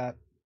event that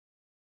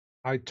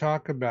I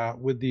talk about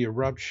with the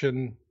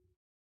eruption,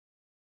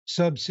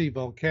 subsea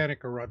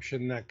volcanic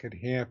eruption that could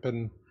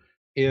happen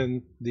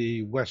in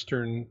the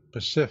Western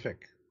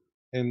Pacific,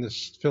 in the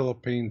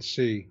Philippine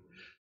Sea,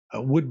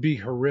 would be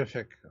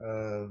horrific.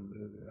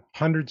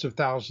 Hundreds of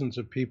thousands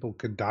of people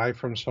could die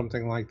from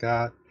something like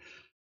that.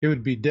 It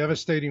would be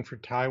devastating for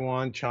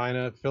Taiwan,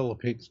 China,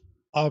 Philippines,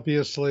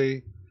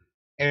 obviously.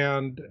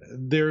 And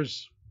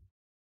there's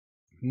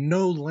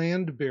no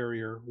land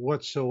barrier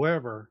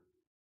whatsoever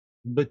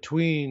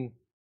between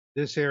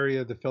this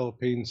area of the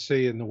Philippine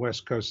Sea and the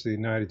west coast of the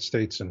United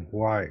States and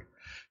Hawaii.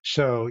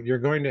 So you're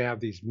going to have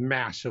these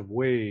massive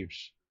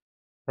waves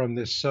from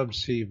this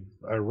subsea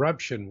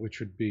eruption, which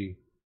would be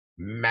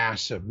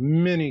massive,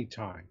 many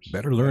times.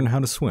 Better learn how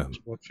to swim.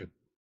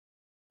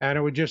 And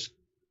it would just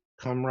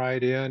come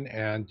right in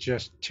and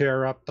just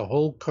tear up the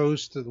whole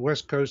coast of the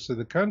west coast of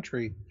the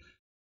country.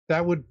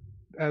 That would,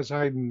 as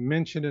I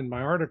mentioned in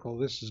my article,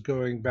 this is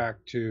going back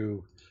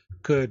to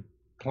could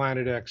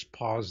Planet X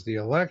pause the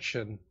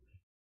election,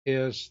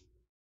 is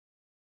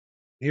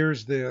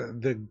here's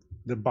the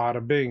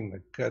bada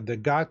bing, the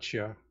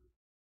gotcha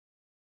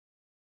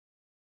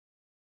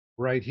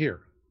right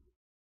here.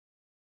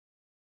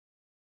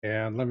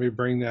 And let me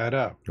bring that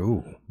up.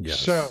 Oh, yes.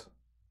 So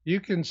you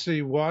can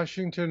see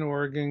Washington,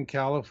 Oregon,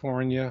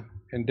 California,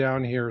 and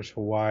down here is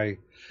Hawaii.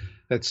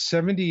 That's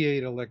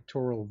 78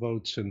 electoral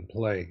votes in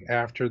play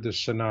after the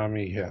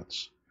tsunami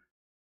hits.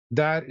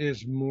 That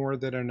is more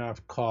than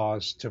enough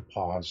cause to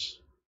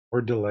pause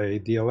or delay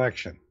the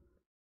election.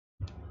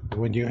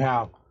 When you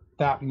have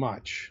that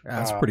much.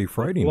 That's pretty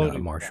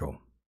frightening, Marshall.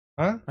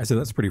 Huh? I said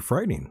that's pretty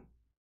frightening.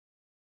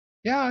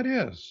 Yeah, it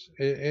is.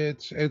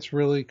 It's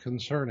really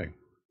concerning.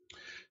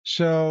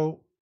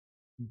 So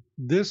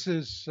this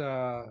is,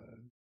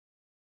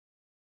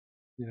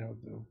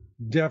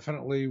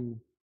 definitely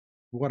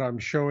what I'm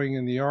showing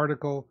in the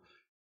article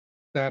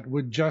that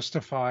would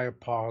justify a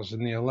pause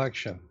in the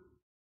election.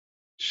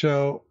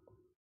 So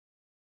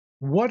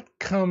what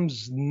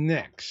comes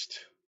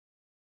next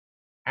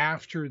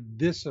after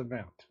this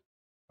event?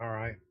 All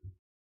right.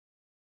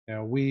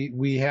 Now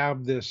we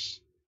have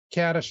this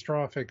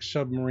catastrophic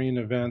submarine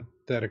event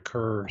that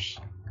occurs.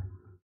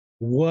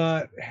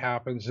 What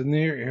happens? And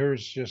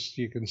here's just,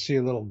 you can see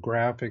a little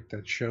graphic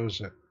that shows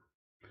it.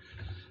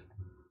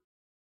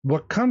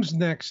 What comes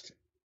next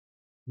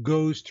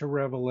goes to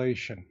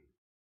Revelation.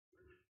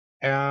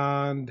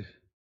 And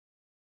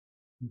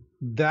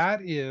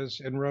that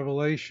is, in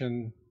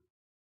Revelation,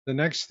 the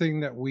next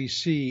thing that we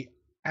see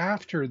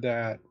after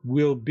that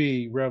will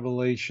be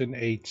Revelation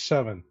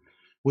 8/7,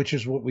 which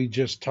is what we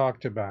just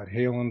talked about,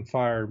 hail and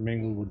fire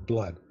mingled with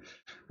blood.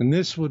 And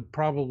this would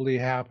probably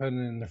happen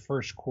in the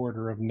first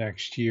quarter of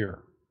next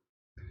year.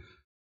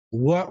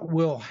 What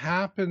will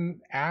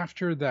happen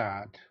after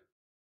that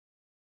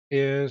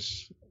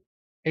is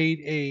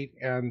 8/8,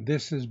 and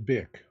this is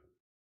big.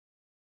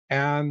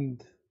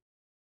 And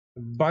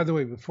By the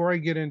way, before I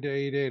get into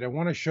 8.8, I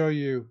want to show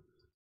you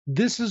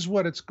this is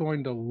what it's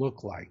going to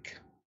look like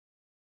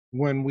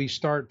when we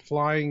start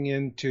flying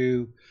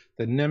into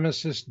the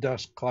Nemesis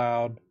dust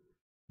cloud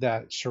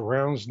that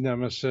surrounds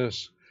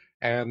Nemesis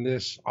and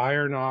this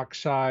iron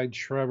oxide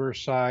Schreiber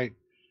site.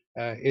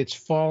 It's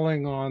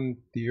falling on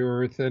the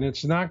Earth, and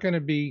it's not going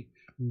to be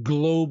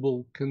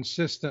global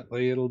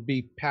consistently. It'll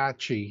be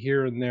patchy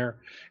here and there,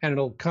 and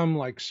it'll come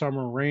like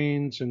summer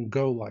rains and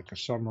go like a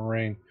summer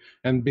rain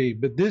and be.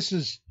 But this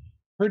is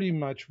pretty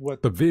much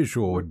what The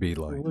visual would be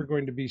like. we're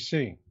going to be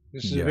seeing.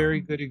 This is a Yeah.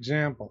 very good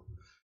example.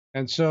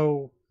 And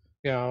so,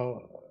 you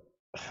know,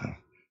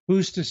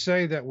 who's to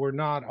say that we're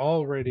not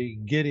already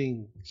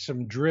getting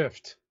some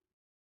drift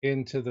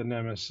into the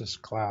Nemesis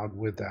cloud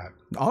with that?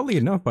 Oddly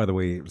enough, by the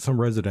way, some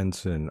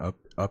residents in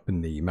up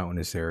in the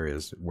mountainous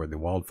areas where the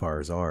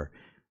wildfires are,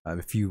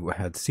 if you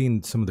had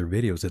seen some of their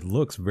videos, it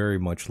looks very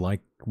much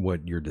like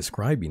what you're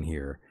describing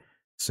here.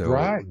 So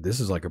Right. this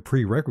is like a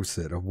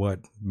prerequisite of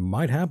what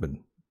might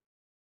happen.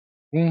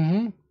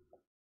 Mm-hmm.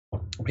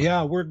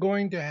 Yeah, we're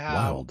going to have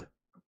Wild.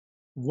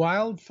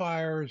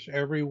 wildfires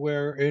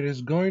everywhere. It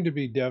is going to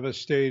be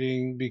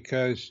devastating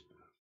because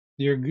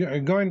you're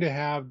going to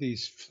have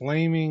these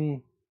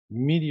flaming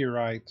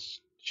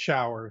meteorites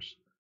showers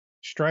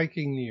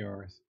striking the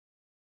earth.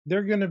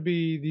 They're going to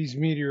be, these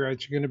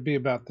meteorites are going to be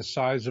about the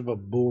size of a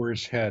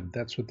boar's head.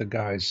 That's what the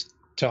guys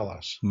tell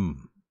us, Hmm.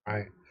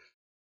 right?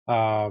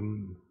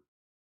 Um,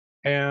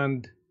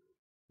 and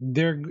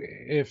they're,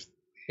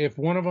 if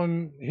one of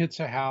them hits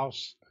a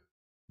house,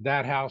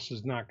 that house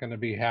is not going to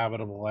be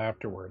habitable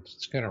afterwards.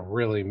 It's going to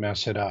really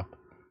mess it up.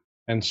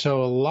 And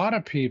so a lot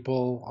of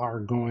people are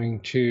going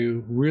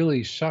to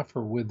really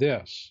suffer with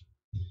this.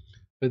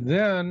 But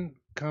then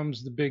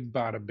comes the big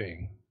bada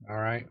bing, all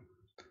right?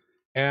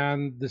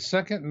 And the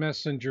second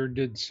messenger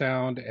did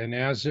sound, and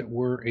as it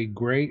were, a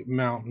great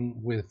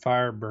mountain with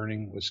fire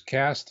burning was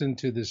cast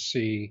into the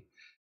sea,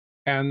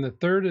 and the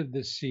third of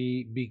the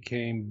sea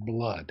became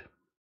blood.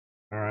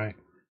 All right.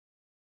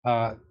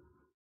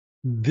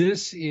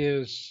 This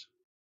is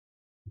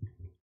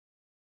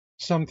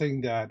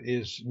something that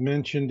is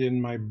mentioned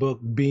in my book,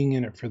 Being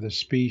in It for the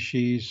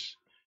Species.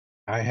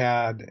 I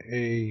had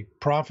a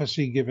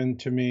prophecy given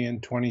to me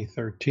in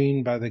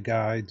 2013 by the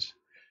guides,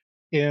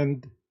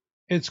 and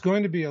it's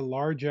going to be a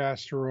large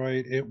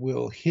asteroid. It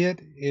will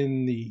hit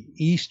in the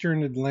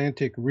eastern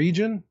Atlantic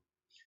region.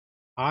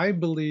 I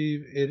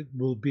believe it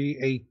will be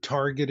a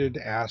targeted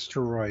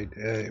asteroid.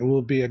 It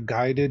will be a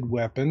guided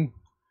weapon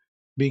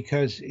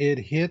because it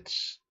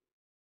hits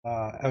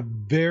a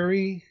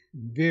very,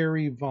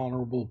 very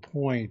vulnerable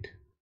point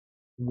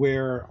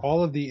where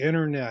all of the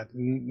internet,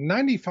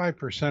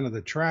 95% of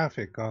the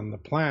traffic on the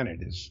planet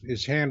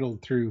is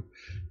handled through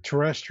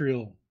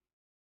terrestrial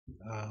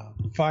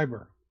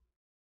fiber.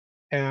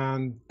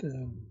 And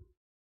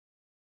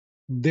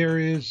there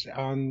is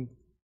on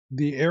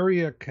the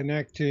area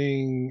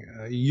connecting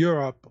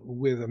Europe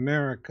with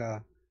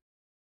America,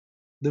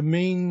 the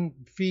main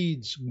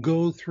feeds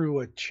go through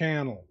a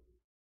channel.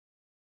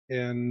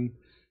 And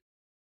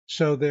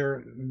so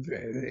there,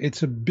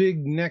 it's a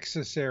big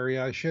nexus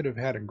area. I should have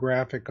had a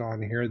graphic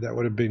on here that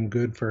would have been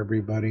good for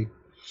everybody.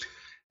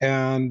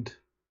 And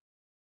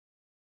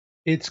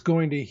it's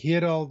going to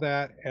hit all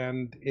that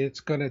and it's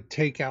going to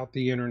take out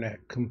the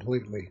internet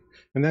completely.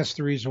 And that's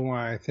the reason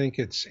why I think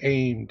it's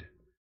aimed.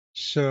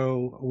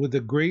 So with a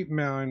great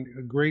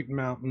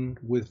mountain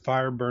with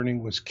fire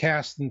burning was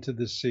cast into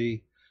the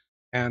sea,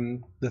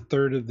 and the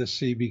third of the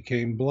sea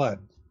became blood.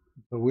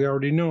 So we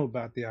already know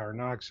about the iron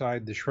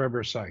oxide, the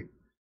Schreiber site.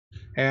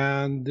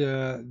 And did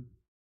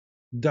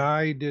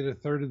a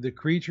third of the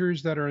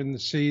creatures that are in the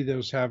sea,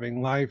 those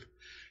having life,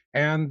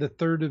 and the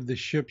third of the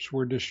ships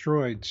were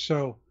destroyed.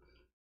 So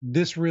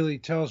this really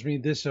tells me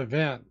this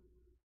event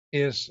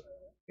is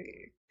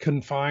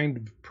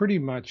confined pretty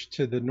much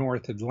to the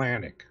North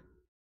Atlantic.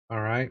 All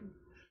right.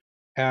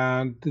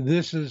 And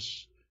this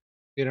is,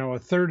 a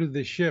third of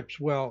the ships.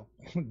 Well,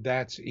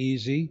 that's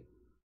easy.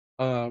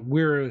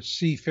 We're a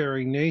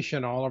seafaring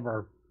nation.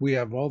 We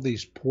have all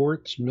these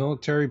ports,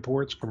 military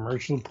ports,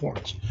 commercial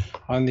ports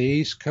on the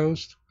East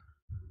Coast.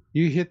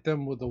 You hit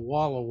them with a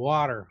wall of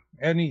water,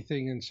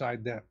 anything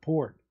inside that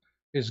port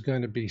is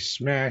going to be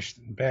smashed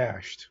and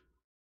bashed.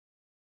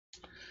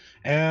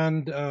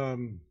 And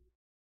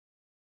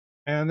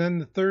then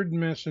the third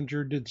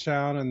messenger did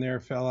sound, and there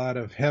fell out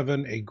of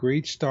heaven a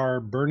great star,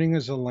 burning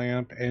as a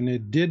lamp, and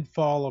it did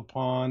fall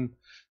upon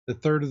the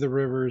third of the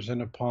rivers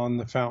and upon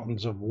the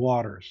fountains of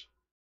waters.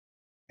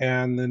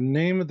 And the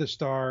name of the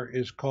star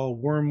is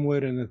called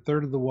wormwood, and the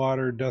third of the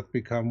water doth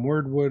become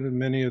wordwood, and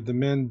many of the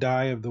men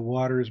die of the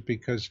waters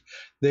because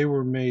they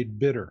were made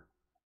bitter.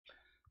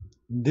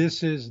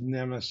 This is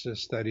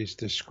Nemesis that he's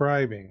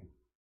describing.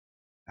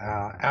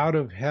 Out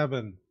of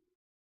heaven,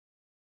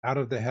 out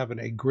of the heaven,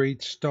 a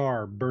great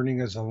star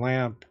burning as a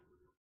lamp,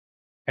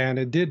 and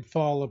it did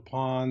fall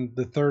upon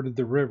the third of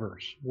the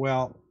rivers.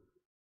 Well,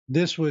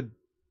 this would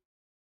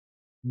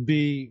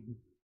be,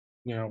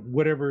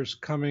 whatever's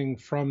coming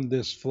from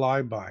this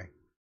flyby.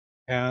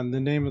 And the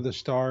name of the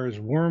star is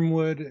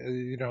Wormwood.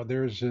 You know,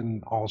 there's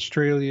in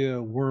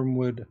Australia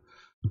Wormwood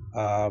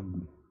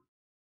um,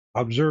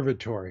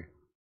 Observatory.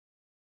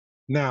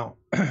 Now,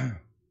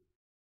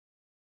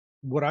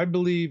 what I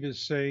believe is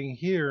saying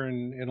here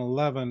in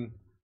 11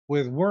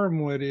 with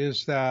Wormwood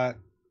is that,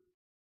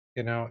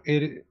 you know,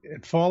 it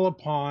fall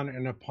upon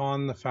and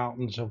upon the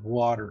fountains of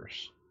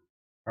waters.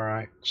 All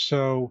right.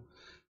 So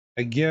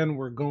again,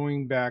 we're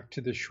going back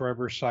to the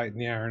Schrebersite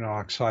and the iron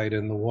oxide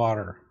in the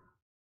water.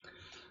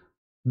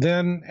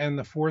 Then, and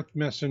the fourth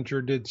messenger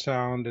did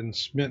sound, and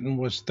smitten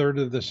was third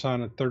of the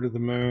sun, a third of the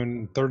moon,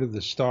 and third of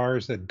the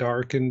stars that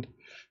darkened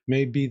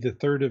may be the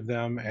third of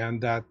them, and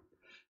that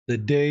the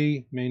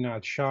day may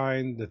not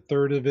shine, the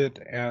third of it,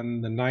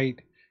 and the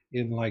night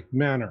in like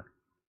manner.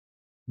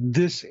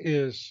 This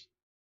is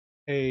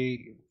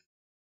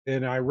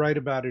and I write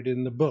about it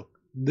in the book.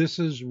 This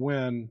is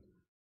when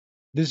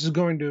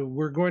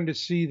we're going to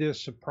see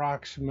this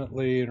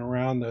approximately in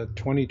around the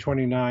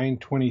 2029,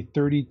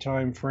 2030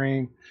 time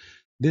frame.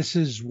 This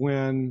is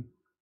when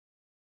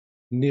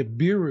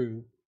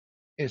Nibiru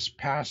is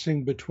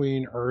passing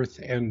between Earth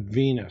and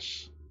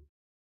Venus.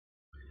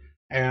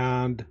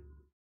 And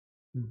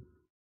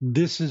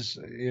this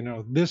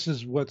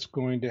is what's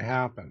going to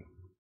happen.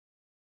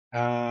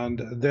 And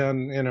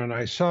then, and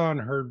I saw and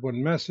heard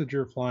one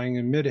messenger flying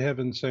in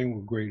mid-heaven saying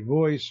with great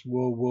voice,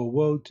 woe, woe,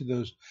 woe to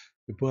those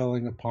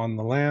dwelling upon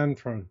the land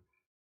from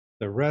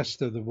the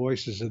rest of the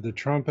voices of the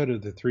trumpet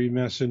of the three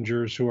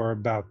messengers who are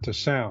about to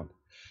sound.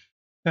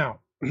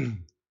 Now,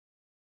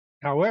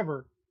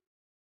 however,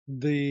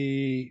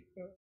 and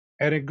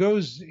it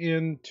goes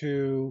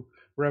into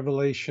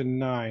Revelation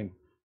 9.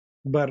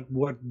 But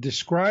what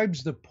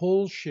describes the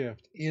pole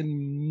shift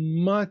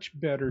in much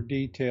better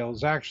detail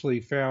is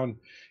actually found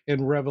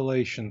in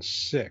Revelation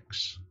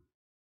 6.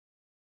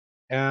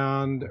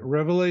 And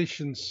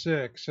Revelation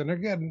 6, and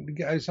again,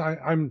 guys,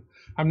 I'm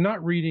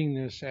not reading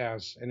this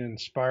as an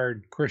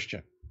inspired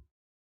Christian.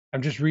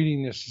 I'm just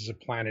reading this as a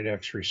Planet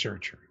X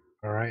researcher.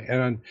 All right.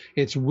 And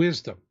it's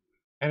wisdom.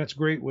 And it's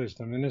great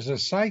wisdom. And as a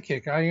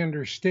psychic, I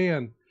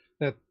understand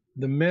that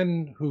the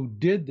men who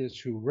did this,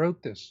 who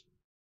wrote this,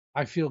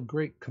 I feel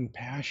great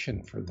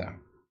compassion for them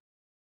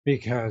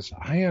because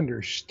I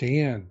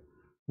understand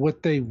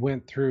what they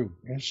went through.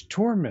 It's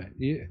torment.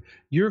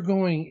 You're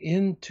going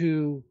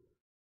into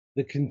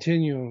the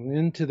continuum,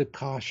 into the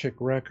Akashic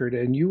record,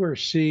 and you are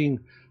seeing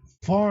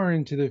far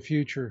into the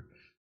future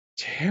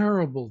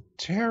terrible,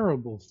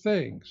 terrible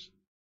things.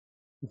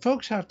 And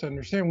folks have to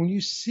understand when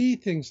you see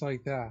things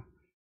like that,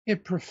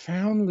 it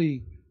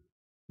profoundly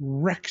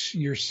wrecks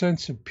your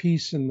sense of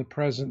peace in the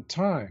present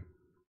time.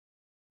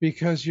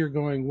 Because you're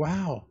going,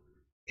 wow,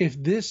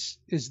 if this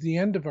is the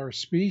end of our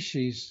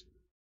species,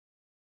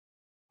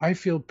 I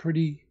feel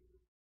pretty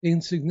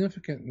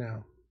insignificant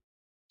now,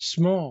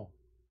 small,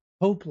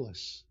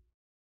 hopeless,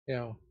 you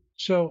know.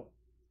 So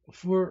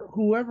for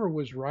whoever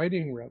was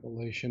writing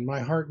Revelation,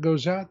 my heart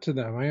goes out to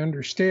them. I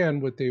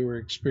understand what they were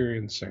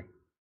experiencing.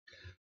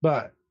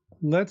 But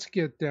let's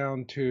get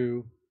down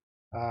to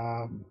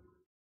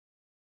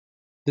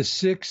the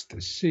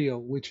sixth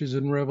seal, which is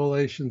in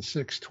Revelation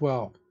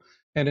 6:12.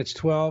 And it's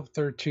 12,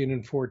 13,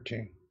 and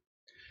 14.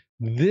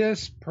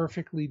 This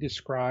perfectly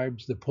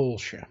describes the pole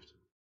shift.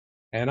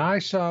 And I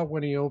saw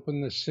when he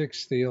opened the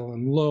sixth seal,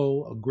 and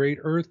lo, a great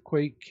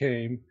earthquake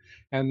came,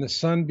 and the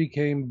sun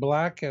became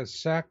black as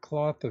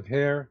sackcloth of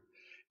hair,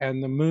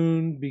 and the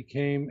moon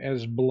became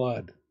as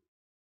blood.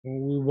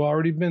 And we've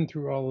already been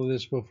through all of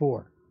this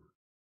before.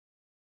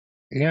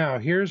 Now,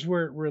 here's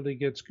where it really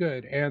gets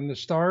good. And the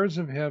stars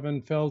of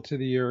heaven fell to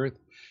the earth,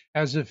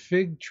 as a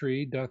fig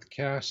tree doth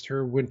cast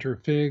her winter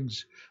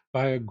figs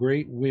by a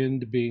great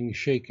wind being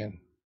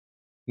shaken.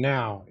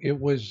 Now, it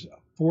was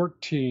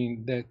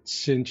 14 that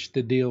cinched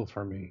the deal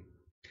for me.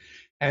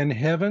 And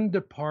heaven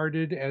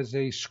departed as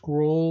a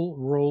scroll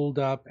rolled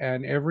up,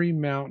 and every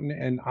mountain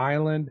and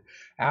island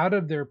out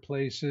of their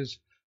places,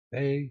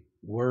 they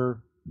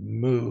were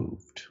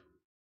moved.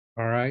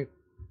 All right.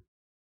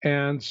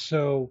 And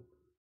so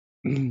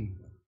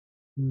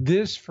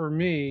this for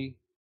me,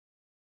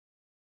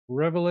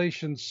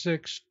 Revelation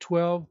 6,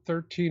 12,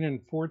 13, and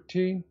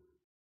 14,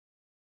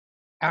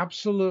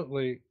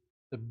 absolutely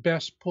the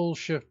best pole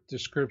shift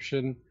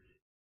description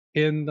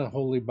in the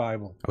Holy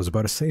Bible. I was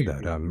about to say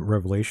that.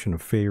 Revelation, a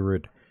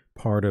favorite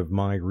part of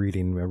my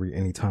reading.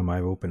 Anytime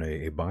I open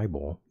a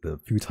Bible, the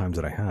few times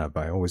that I have,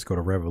 I always go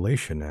to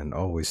Revelation and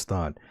always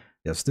thought,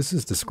 yes, this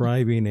is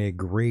describing a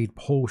great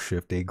pole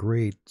shift, a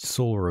great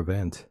solar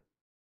event.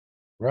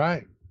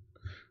 Right.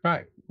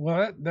 Right.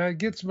 Well, that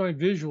gets my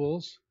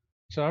visuals.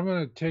 So I'm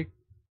going to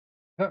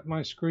cut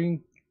my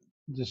screen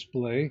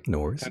display. No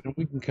worries. And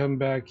we can come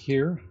back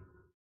here.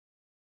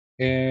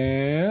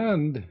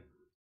 And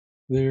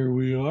there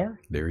we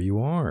are. There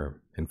you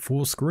are. In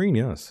full screen,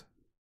 yes.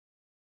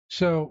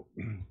 So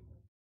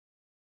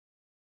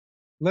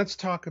let's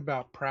talk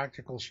about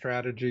practical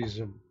strategies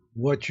of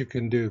what you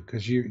can do,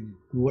 because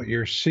what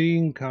you're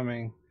seeing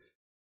coming,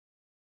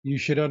 you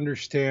should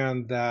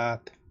understand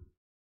that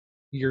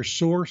your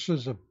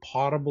sources of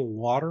potable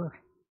water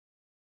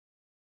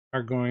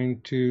are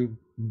going to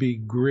be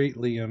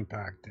greatly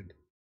impacted.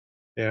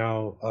 You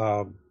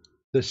know,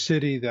 the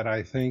city that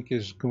I think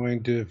is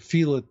going to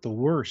feel it the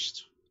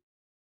worst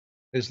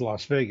is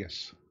Las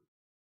Vegas,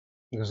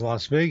 because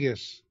Las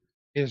Vegas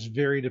is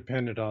very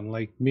dependent on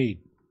Lake Mead.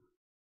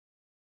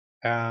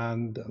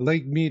 And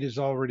Lake Mead is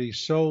already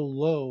so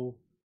low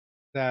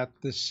that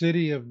the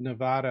city of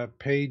Nevada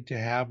paid to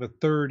have a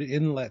third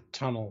inlet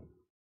tunnel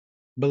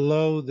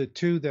below the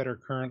two that are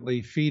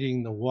currently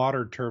feeding the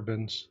water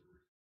turbines,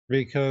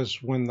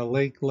 because when the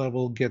lake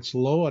level gets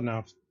low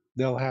enough,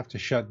 they'll have to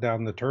shut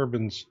down the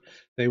turbines.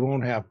 They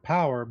won't have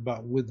power,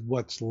 but with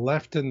what's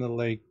left in the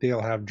lake,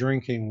 they'll have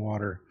drinking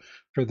water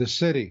for the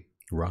city.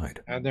 Right.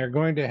 And they're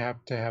going to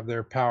have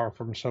their power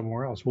from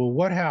somewhere else. Well,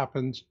 what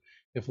happens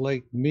if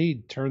Lake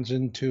Mead turns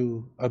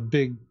into a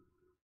big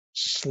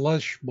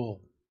slush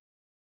bowl?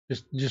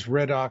 Just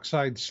red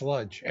oxide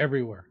sludge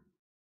everywhere.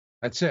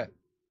 That's it.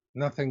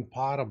 Nothing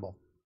potable.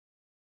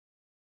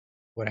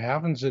 What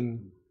happens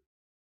in,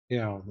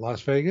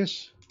 Las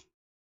Vegas?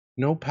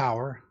 No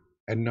power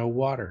and no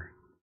water.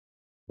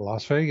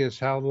 Las Vegas,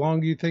 how long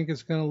do you think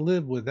it's going to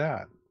live with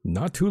that?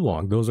 Not too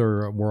long. Those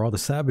are where all the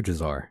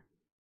savages are.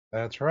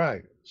 That's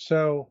right.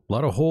 So, A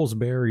lot of holes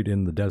buried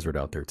in the desert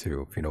out there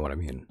too, if you know what I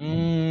mean.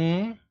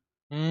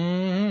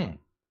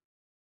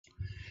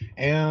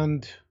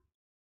 And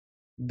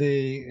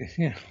the,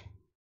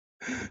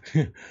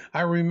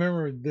 I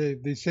remember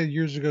they said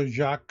years ago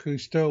Jacques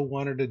Cousteau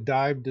wanted to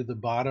dive to the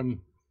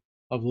bottom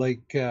of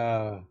Lake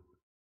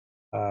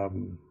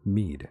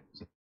Mead.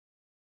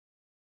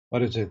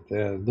 what is it?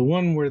 The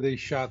one where they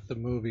shot the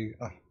movie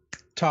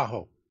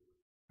Tahoe.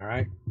 All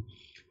right.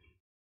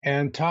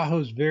 And Tahoe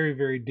is very,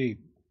 very deep.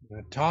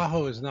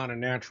 Tahoe is not a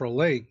natural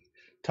lake.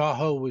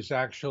 Tahoe was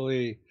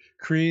actually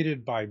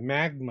created by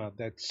magma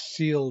that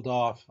sealed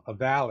off a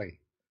valley,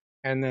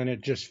 and then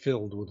it just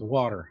filled with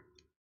water.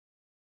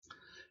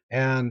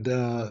 And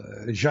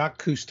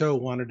Jacques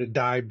Cousteau wanted to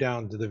dive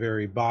down to the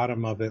very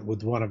bottom of it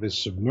with one of his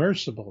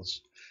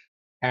submersibles.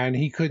 And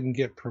he couldn't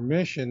get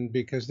permission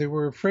because they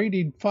were afraid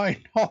he'd find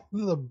all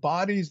the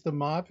bodies the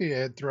mafia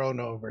had thrown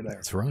over there.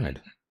 That's right.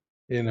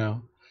 And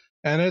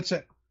it's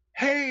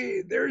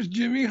hey, there's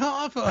Jimmy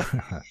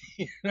Hoffa.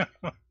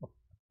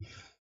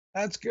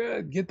 That's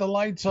good. Get the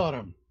lights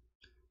on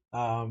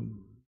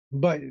him.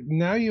 But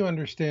now you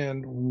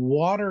understand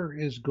water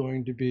is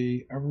going to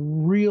be a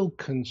real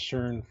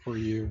concern for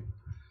you.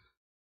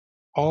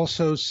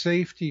 Also,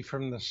 safety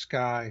from the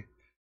sky.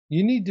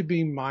 You need to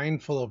be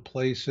mindful of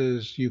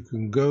places you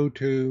can go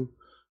to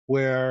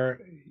where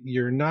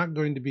you're not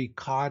going to be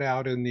caught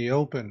out in the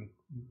open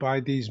by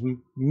these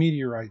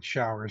meteorite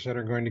showers that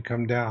are going to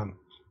come down,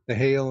 the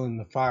hail and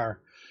the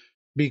fire,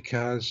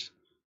 because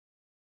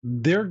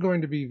they're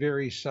going to be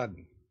very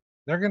sudden.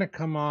 They're going to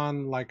come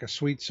on like a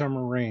sweet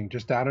summer rain,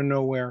 just out of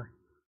nowhere.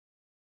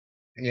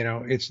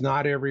 It's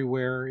not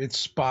everywhere. It's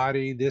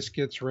spotty. This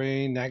gets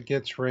rain, that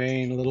gets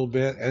rain a little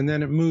bit, and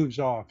then it moves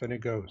off and it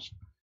goes.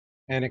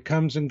 And it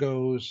comes and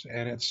goes,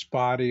 and it's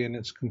spotty and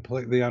it's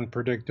completely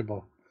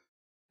unpredictable.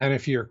 And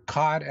if you're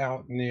caught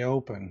out in the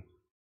open,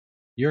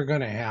 you're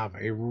going to have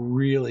a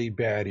really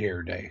bad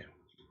hair day.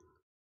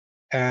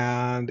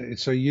 And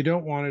so you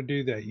don't want to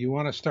do that. You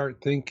want to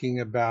start thinking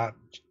about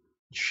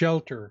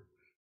shelter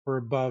for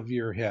above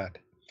your head.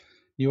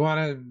 You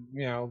want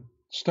to,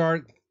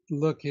 start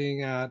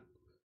looking at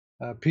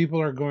people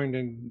are going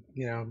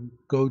to,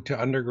 go to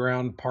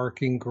underground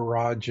parking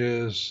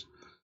garages.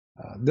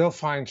 They'll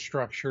find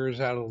structures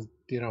that'll,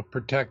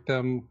 protect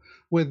them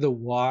with the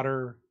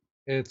water.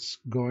 It's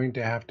going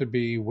to have to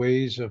be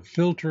ways of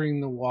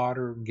filtering the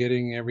water,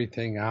 getting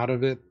everything out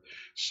of it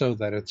so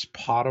that it's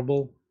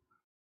potable.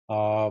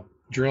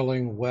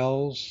 Drilling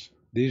wells,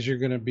 these are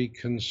going to be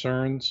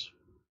concerns.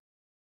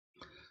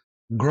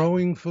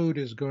 Growing food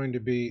is going to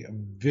be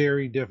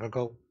very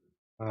difficult.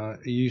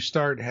 You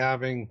start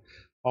having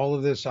all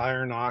of this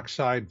iron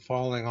oxide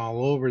falling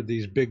all over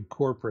these big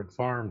corporate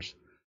farms.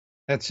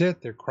 That's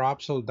it. Their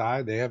crops will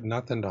die. They have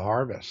nothing to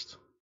harvest.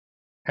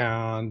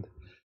 And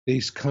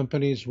these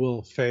companies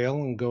will fail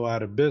and go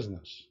out of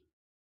business.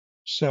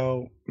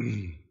 So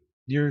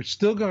you're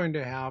still going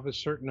to have a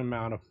certain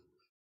amount of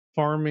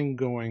farming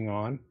going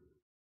on,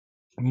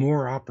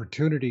 more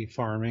opportunity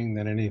farming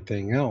than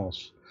anything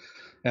else.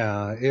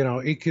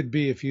 It could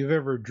be if you've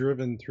ever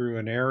driven through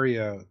an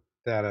area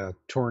that a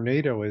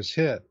tornado has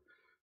hit.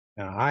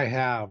 Now, I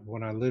have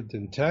when I lived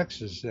in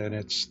Texas, and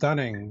it's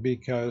stunning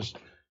because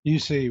you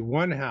see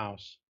one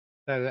house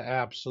that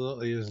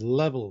absolutely is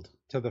leveled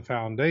to the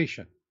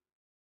foundation,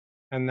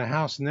 and the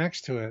house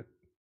next to it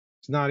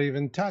is not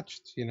even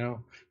touched.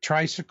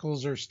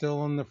 Tricycles are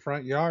still in the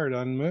front yard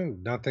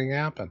unmoved, nothing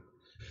happened.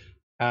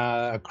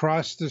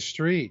 Across the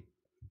street,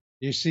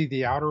 you see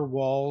the outer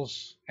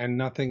walls and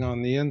nothing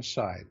on the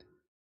inside.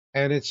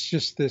 And it's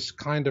just this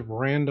kind of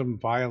random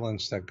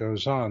violence that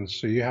goes on.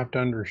 So you have to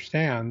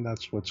understand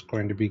that's what's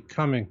going to be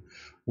coming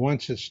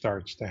once it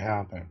starts to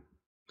happen.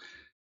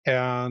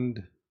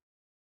 And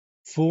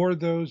for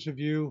those of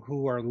you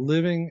who are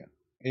living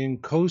in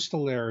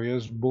coastal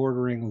areas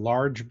bordering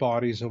large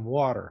bodies of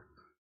water,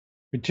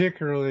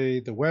 particularly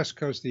the West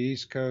Coast, the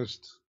East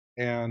Coast,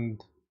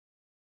 and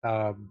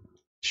uh,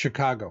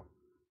 Chicago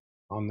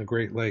on the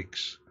Great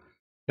Lakes.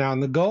 Now, in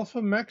the Gulf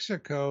of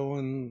Mexico,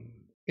 and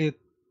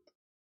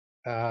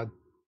uh,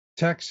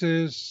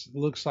 Texas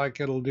looks like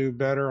it'll do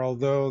better,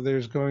 although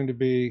there's going to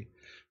be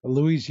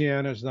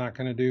Louisiana is not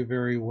going to do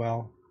very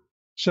well.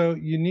 So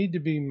you need to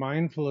be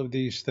mindful of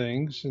these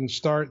things and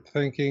start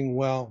thinking,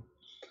 well,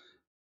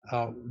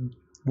 uh,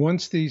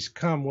 once these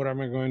come, what am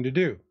I going to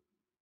do?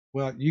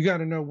 Well, you got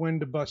to know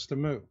when to bust a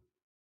move.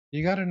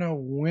 You got to know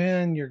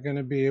when you're going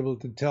to be able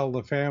to tell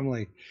the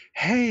family,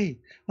 hey,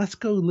 let's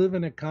go live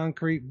in a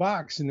concrete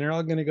box. And they're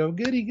all going to go,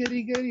 goody,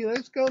 goody, goody,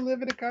 let's go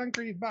live in a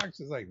concrete box.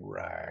 It's like,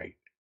 right.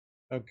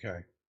 Okay.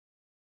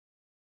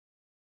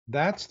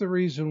 That's the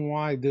reason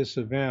why this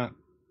event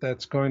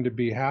that's going to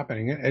be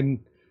happening. And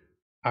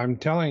I'm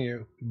telling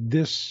you,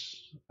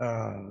 this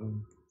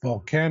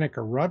volcanic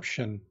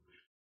eruption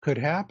could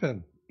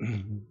happen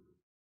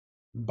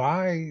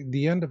by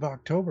the end of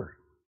October.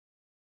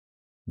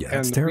 Yeah,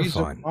 that's and the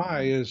terrifying. reason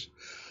why is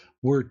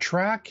we're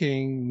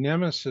tracking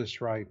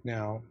Nemesis right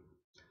now,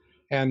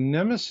 and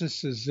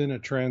Nemesis is in a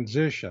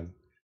transition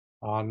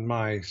on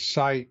my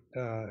site.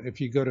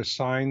 If you go to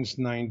Signs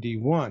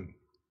 91,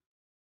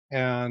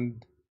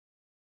 and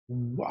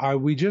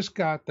we just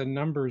got the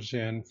numbers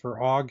in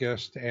for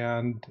August,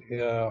 and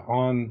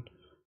on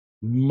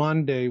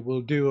Monday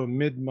we'll do a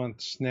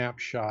mid-month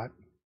snapshot,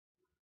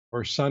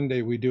 or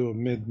Sunday we do a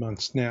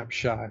mid-month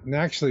snapshot. And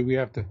actually we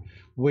have to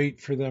wait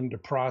for them to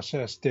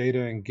process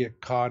data and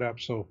get caught up.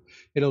 So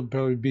it'll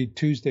probably be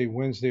Tuesday,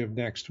 Wednesday of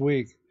next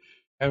week.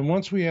 And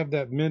once we have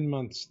that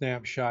mid-month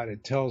snapshot,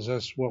 it tells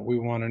us what we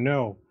want to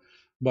know.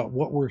 But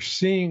what we're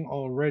seeing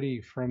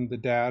already from the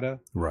data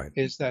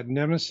is that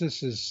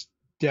Nemesis is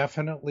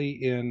definitely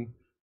in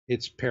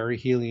its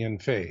perihelion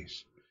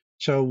phase.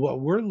 So what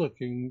we're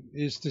looking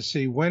is to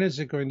see when is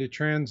it going to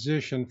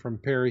transition from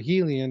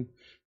perihelion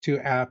to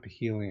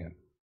aphelion.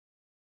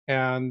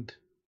 And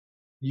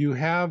you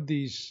have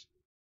these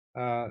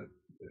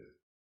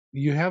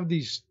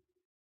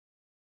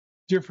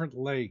different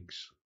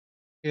legs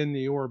in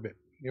the orbit.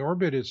 The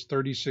orbit is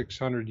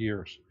 3,600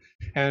 years,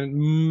 and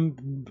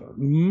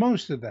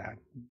most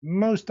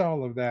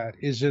all of that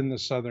is in the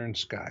southern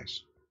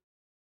skies.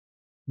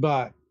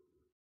 But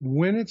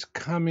when it's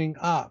coming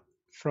up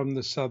from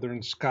the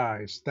southern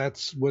skies,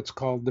 that's what's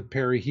called the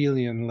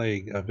perihelion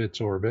leg of its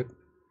orbit.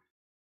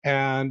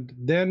 And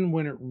then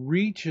when it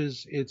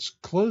reaches its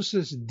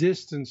closest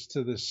distance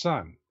to the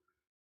sun,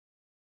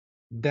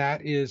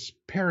 that is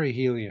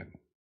perihelion.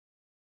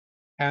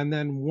 And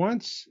then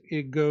once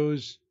it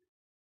goes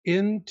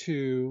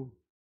into,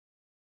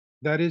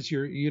 that is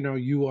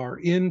you are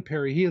in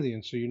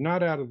perihelion. So you're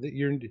not out of the,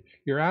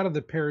 you're out of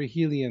the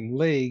perihelion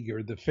leg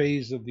or the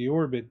phase of the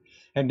orbit,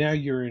 and now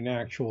you're in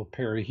actual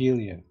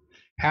perihelion.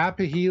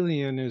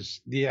 Aphelion is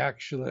the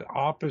actual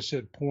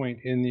opposite point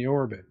in the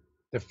orbit,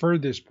 the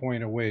furthest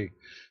point away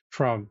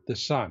from the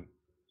sun.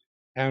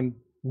 And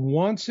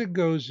once it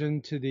goes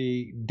into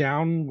the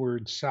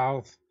downward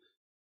south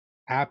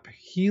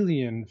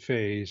aphelion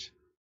phase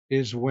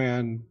is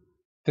when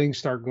things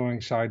start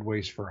going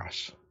sideways for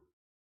us.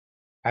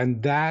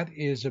 And that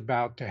is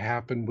about to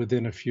happen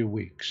within a few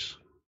weeks.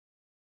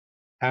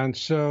 And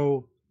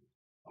so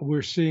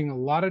we're seeing a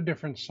lot of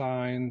different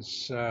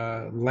signs,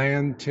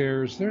 land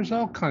tears. There's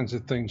all kinds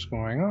of things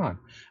going on.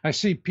 I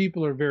see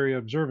people are very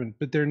observant,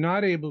 but they're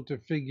not able to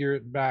figure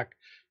it back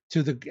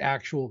to the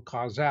actual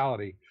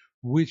causality,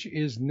 which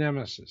is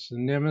Nemesis.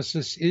 And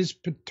Nemesis is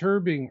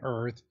perturbing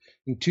Earth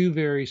in two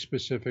very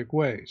specific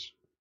ways.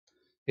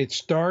 It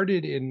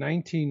started in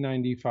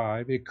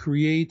 1995. It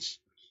creates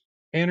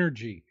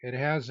energy. It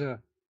has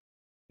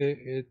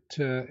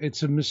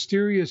it's a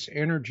mysterious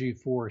energy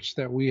force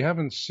that we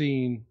haven't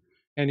seen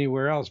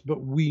anywhere else,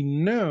 but we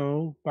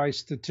know by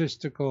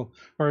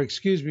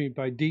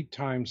by deep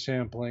time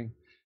sampling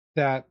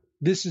that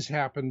this has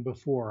happened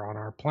before on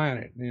our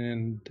planet.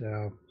 And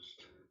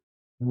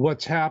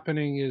what's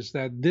happening is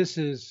that this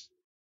is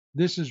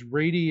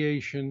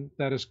radiation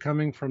that is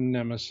coming from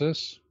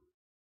Nemesis,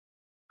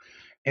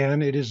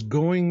 and it is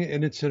going,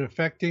 and it's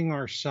affecting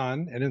our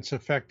sun, and it's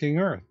affecting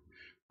Earth.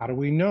 How do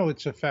we know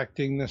it's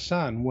affecting the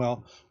sun?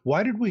 Well,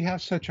 why did we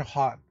have such a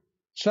hot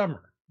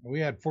summer? We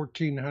had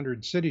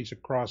 1,400 cities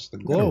across the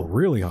globe. A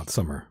really hot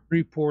summer.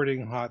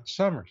 Reporting hot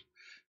summers,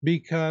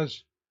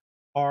 because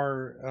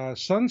our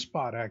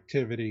sunspot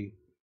activity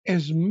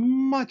is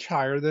much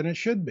higher than it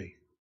should be.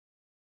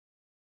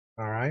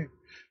 All right.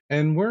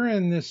 And we're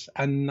in this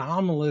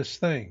anomalous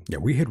thing. Yeah,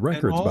 we hit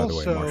records, by the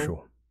way,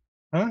 Marshall.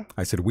 Huh?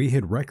 I said we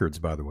hit records,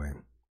 by the way,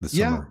 this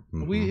summer.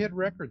 Yeah, we hit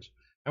records,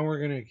 and we're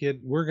gonna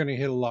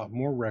hit a lot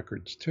more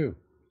records too.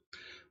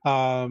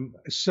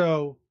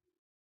 So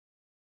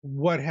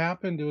what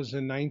happened was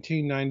in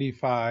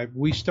 1995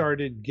 we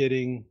started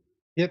getting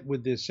hit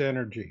with this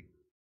energy.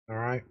 All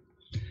right,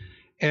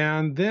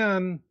 and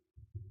then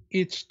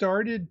it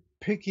started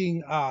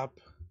picking up.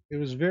 It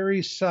was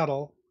very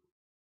subtle,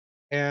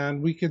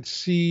 and we could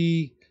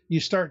see you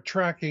start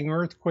tracking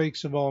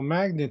earthquakes of all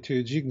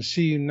magnitudes. You can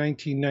see in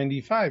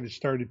 1995 it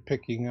started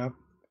picking up.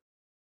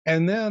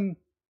 And then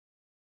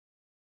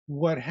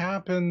what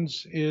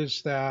happens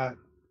is that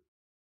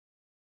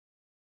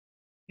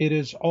it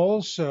has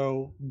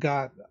also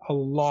got a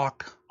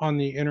lock on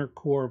the inner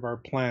core of our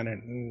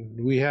planet. And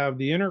we have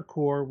the inner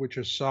core, which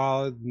is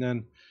solid, and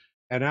then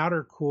an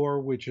outer core,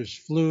 which is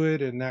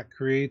fluid, and that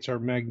creates our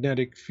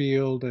magnetic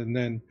field. And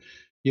then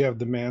you have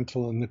the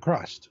mantle and the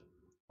crust.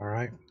 All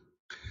right.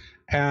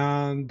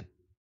 And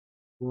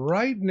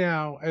right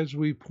now, as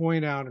we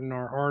point out in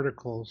our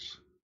articles,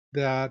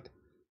 that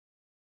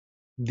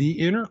the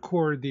inner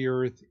core of the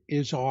Earth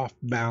is off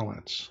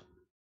balance.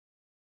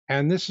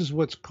 And this is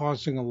what's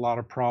causing a lot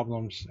of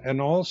problems.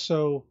 And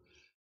also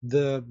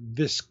the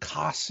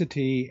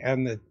viscosity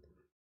and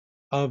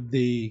of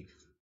the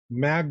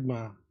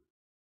magma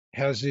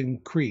has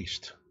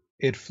increased.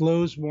 It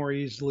flows more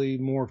easily,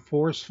 more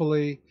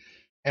forcefully,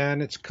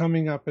 and it's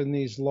coming up in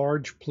these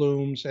large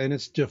plumes, and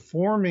it's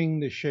deforming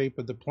the shape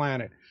of the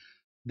planet.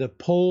 The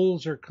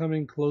poles are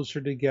coming closer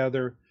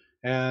together,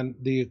 and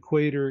the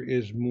equator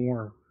is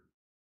more,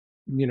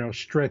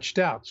 stretched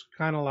out. It's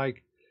kind of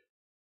like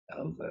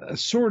a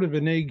sort of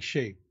an egg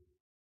shape,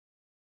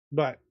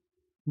 but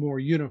more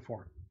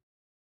uniform.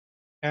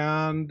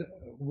 And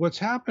what's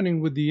happening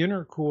with the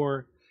inner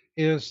core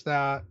is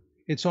that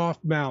it's off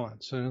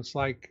balance, and it's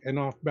like an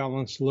off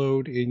balance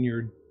load in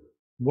your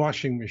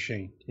washing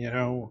machine,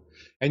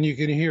 and you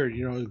can hear it,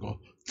 it go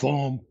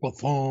thump, ba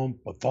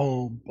thump, ba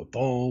thump, ba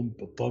thump,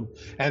 ba thump,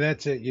 and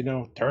that's it,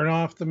 turn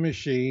off the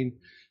machine,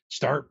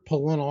 start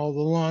pulling all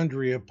the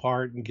laundry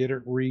apart and get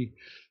it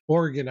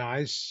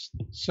reorganized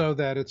so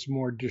that it's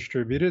more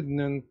distributed, and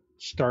then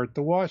start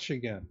the wash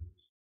again.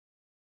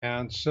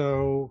 And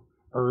so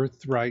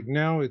Earth right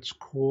now, its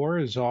core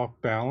is off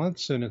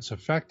balance and it's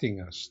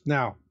affecting us.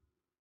 Now,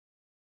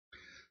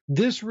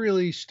 this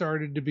really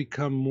started to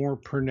become more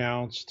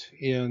pronounced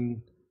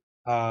in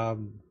the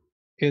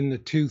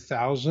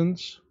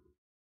 2000s,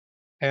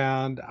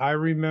 and I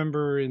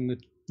remember in the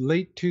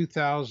late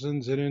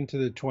 2000s and into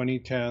the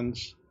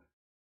 2010s,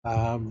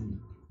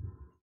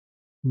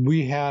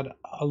 we had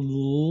a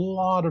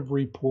lot of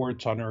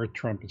reports on earth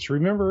trumpets.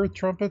 Remember earth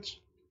trumpets?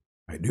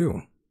 I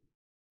do.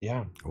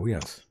 Yeah. Oh,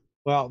 yes.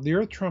 Well, the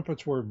earth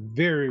trumpets were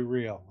very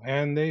real,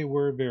 and they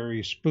were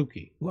very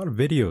spooky. A lot of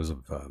videos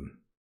of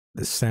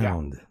the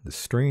sound, the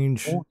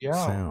strange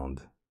sound.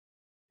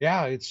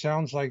 Yeah, it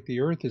sounds like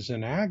the earth is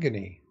in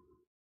agony.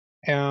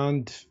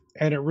 And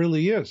it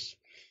really is,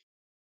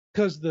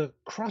 because the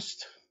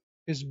crust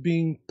is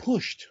being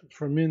pushed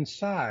from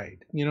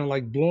inside,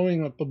 like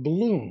blowing up a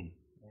balloon.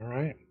 All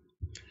right.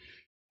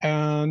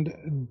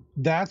 And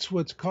that's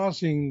what's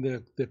causing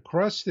the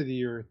crust of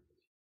the earth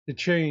to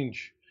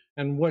change.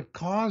 And what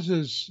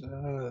causes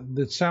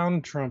the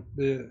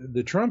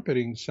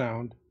trumpeting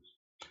sound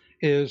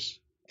is,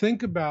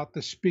 think about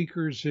the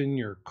speakers in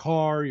your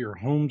car, your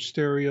home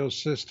stereo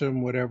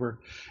system, whatever,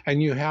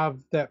 and you have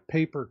that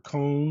paper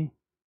cone.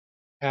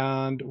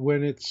 And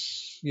when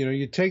it's,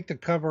 you take the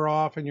cover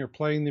off and you're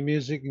playing the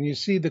music and you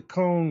see the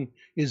cone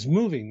is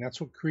moving, that's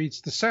what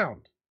creates the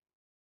sound.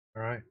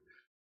 All right.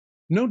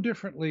 No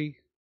differently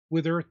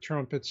with earth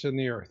trumpets in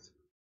the earth.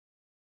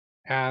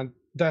 And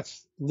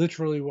that's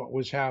literally what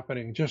was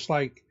happening, just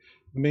like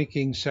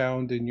making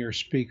sound in your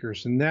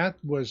speakers. And that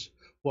was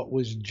what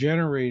was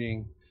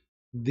generating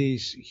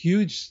these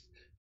huge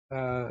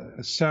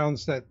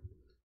sounds that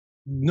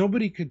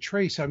nobody could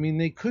trace. I mean,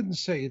 they couldn't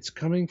say it's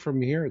coming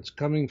from here, it's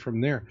coming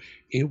from there.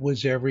 It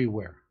was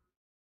everywhere.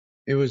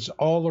 It was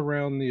all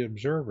around the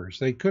observers.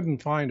 They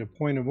couldn't find a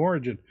point of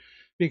origin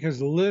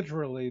because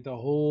literally the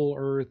whole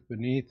earth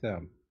beneath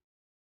them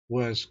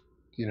was,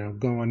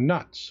 going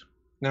nuts.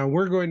 Now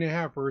we're going to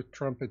have earth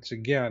trumpets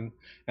again,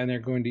 and they're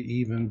going to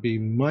even be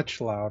much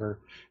louder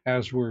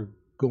as we're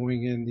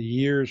going in the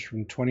years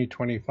from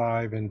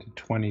 2025 into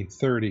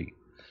 2030.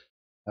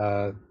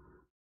 We're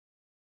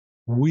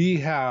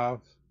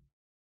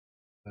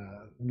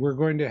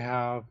going to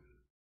have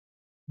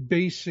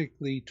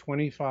basically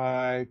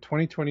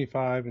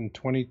 2025 and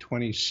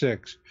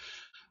 2026.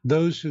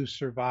 Those who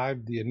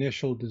survived the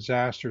initial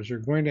disasters are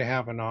going to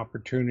have an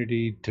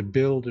opportunity to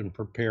build and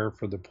prepare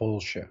for the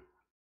pole shift.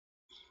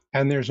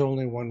 And there's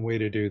only one way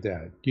to do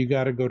that. You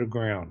got to go to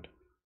ground.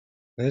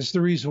 And that's the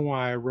reason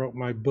why I wrote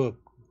my book,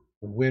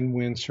 The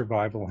Win-Win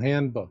Survival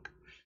Handbook,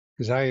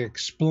 because I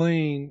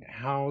explain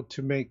how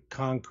to make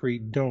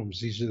concrete domes.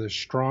 These are the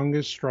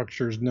strongest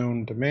structures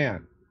known to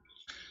man.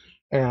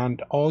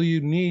 And all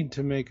you need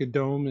to make a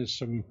dome is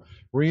some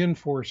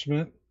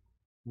reinforcement,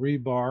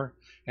 rebar,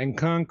 and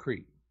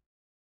concrete.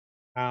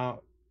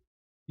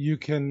 You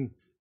can,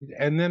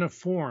 and then a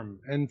form.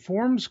 And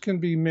forms can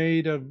be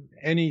made of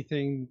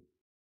anything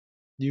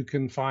you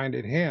can find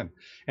at hand.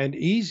 An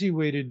easy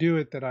way to do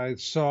it that I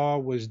saw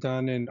was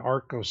done in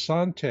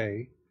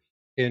Arcosante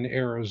in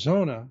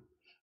Arizona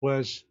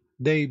was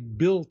they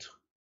built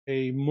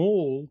a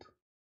mold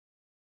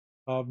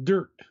of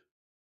dirt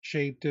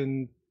shaped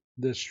in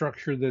the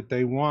structure that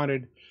they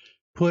wanted,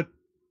 put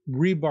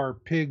rebar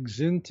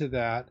pigs into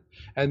that,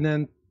 and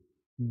then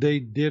they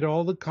did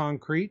all the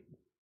concrete,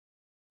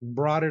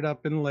 brought it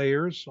up in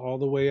layers all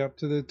the way up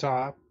to the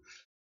top.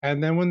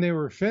 And then when they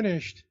were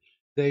finished,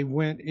 they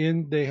went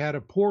in, they had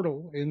a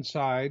portal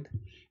inside,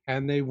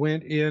 and they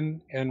went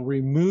in and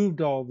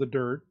removed all the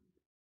dirt,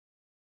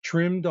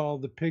 trimmed all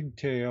the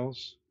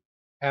pigtails,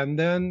 and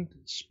then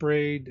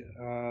sprayed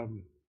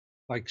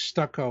like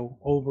stucco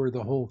over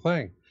the whole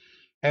thing.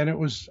 And it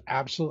was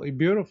absolutely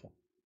beautiful.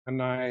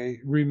 And I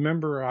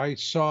remember I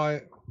saw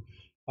it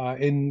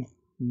in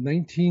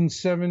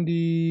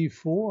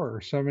 1974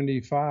 or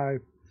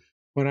 75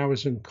 when I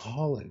was in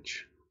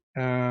college.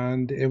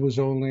 And it was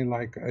only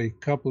like a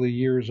couple of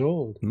years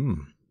old.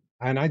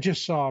 And I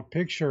just saw a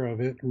picture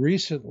of it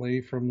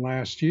recently from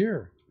last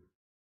year.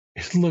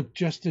 It looked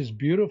just as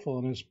beautiful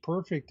and as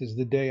perfect as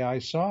the day I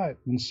saw it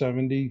in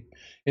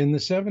the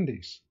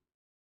 70s.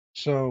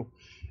 So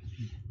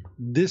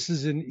this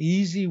is an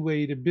easy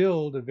way to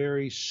build a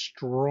very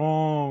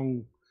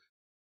strong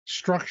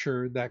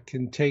structure that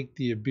can take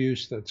the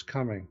abuse that's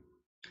coming.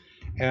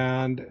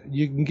 And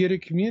you can get a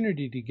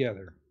community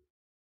together.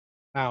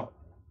 Now,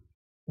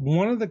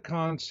 one of the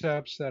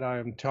concepts that I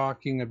am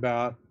talking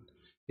about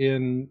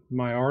in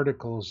my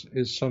articles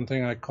is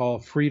something I call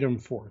freedom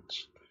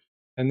forts.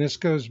 And this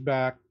goes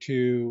back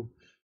to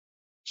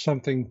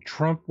something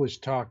Trump was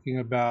talking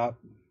about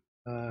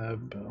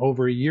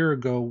over a year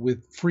ago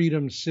with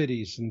Freedom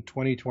Cities in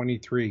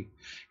 2023.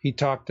 He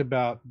talked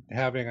about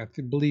having, I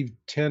believe,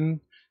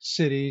 10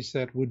 cities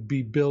that would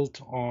be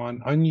built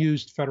on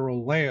unused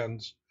federal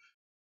lands.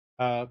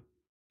 That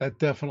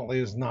definitely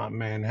is not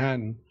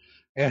Manhattan.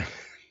 And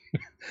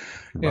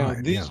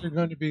Right, these are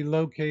going to be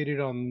located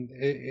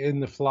in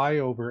the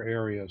flyover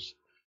areas.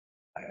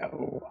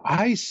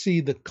 I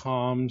see the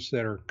comms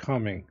that are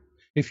coming.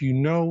 If you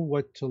know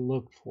what to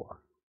look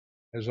for,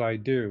 as I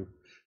do,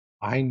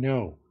 I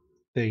know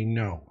they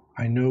know.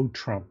 I know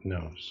Trump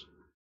knows.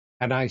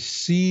 And I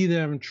see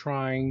them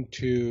trying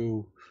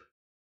to,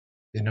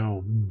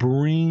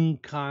 bring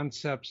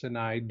concepts and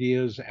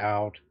ideas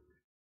out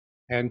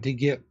and to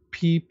get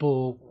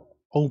people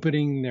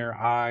opening their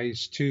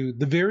eyes to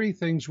the very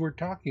things we're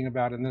talking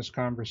about in this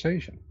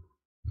conversation.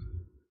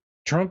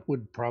 Trump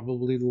would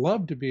probably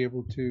love to be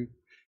able to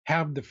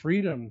have the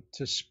freedom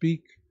to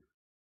speak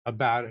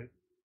about it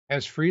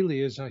as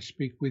freely as I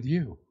speak with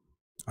you.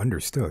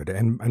 Understood.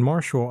 And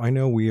Marshall, I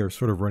know we are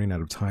sort of running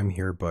out of time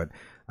here, but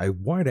I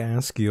wanted to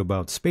ask you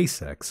about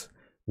SpaceX,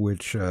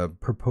 which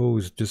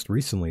proposed just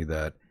recently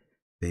that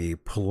they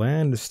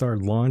plan to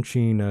start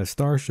launching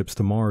starships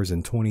to Mars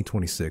in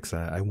 2026.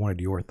 I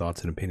wanted your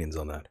thoughts and opinions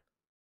on that.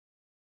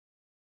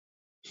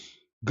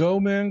 Go,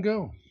 man,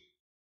 go.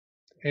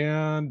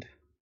 And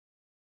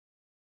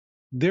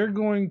they're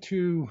going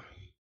to,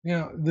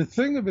 the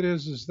thing of it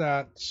is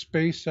that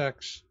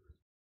SpaceX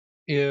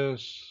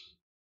is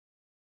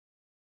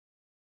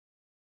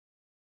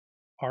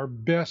our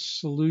best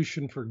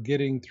solution for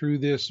getting through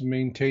this,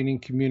 maintaining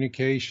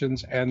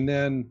communications, and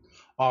then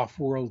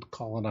off-world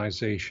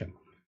colonization.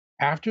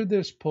 After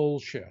this pole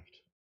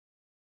shift,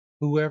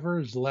 whoever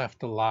is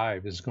left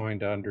alive is going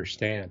to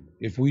understand.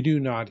 If we do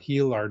not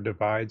heal our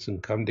divides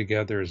and come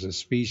together as a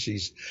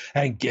species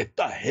and get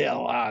the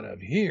hell out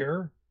of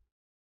here,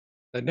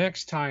 the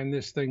next time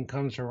this thing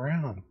comes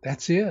around,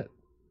 that's it.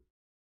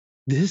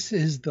 This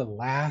is the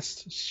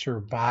last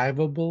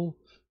survivable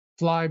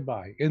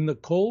flyby. In the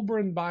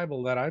Colburn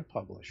Bible that I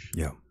publish,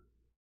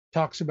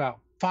 talks about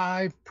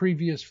 5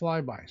 previous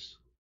flybys.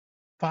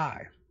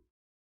 5.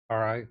 All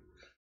right.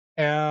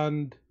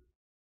 And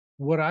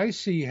what I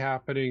see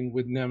happening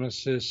with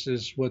Nemesis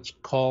is what's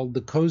called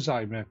the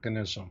Kozai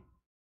mechanism.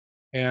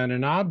 And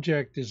an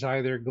object is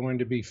either going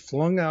to be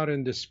flung out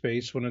into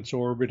space when it's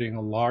orbiting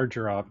a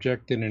larger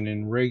object in an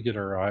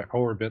irregular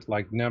orbit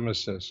like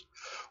Nemesis,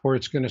 or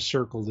it's going to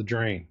circle the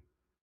drain.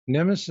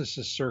 Nemesis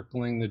is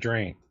circling the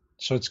drain.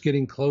 So it's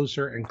getting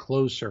closer and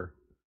closer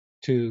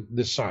to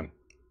the sun,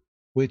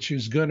 which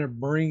is going to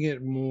bring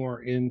it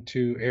more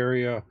into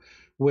area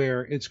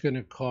where it's going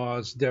to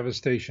cause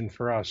devastation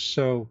for us.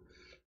 So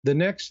the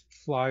next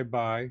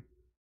flyby,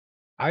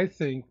 I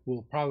think,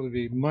 will probably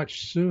be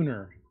much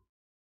sooner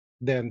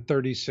than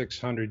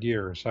 3,600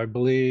 years. I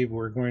believe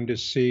we're going to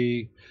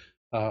see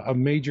a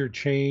major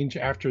change.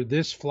 After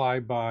this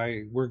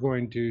flyby, we're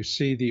going to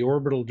see the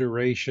orbital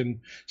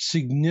duration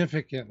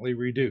significantly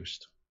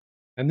reduced.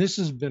 And this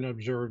has been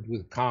observed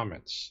with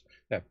comets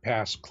that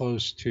pass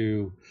close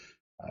to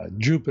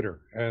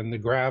Jupiter, and the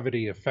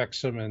gravity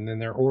affects them, and then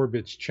their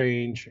orbits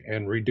change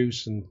and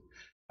reduce, and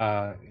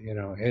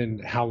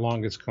and how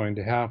long it's going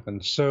to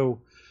happen.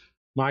 So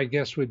my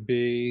guess would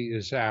be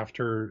is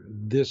after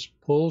this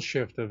pole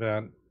shift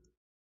event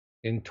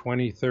in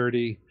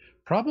 2030,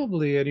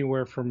 probably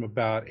anywhere from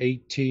about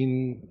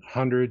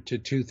 1,800 to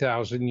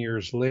 2,000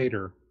 years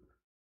later,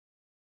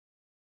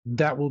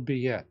 that will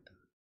be it.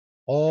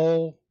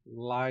 All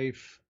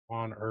life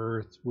on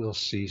Earth will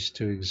cease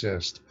to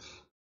exist.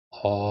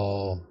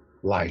 All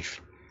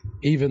life.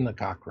 even the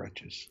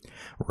cockroaches.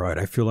 Right.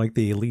 I feel like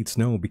the elites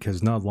know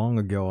because not long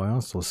ago I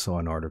also saw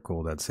an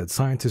article that said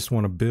scientists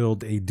want to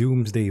build a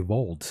doomsday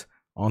vault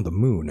on the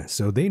moon.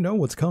 So they know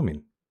what's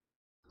coming.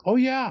 Oh,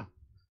 yeah,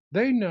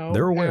 they They're know. And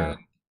aware.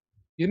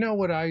 you know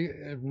what I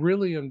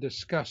really am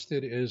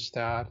disgusted is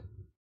that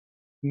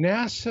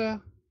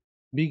NASA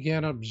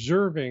began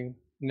observing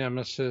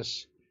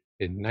Nemesis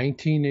in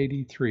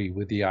 1983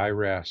 with the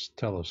IRAS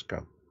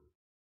telescope.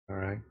 All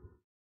right.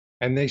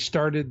 And they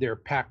started their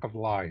pack of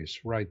lies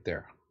right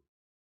there.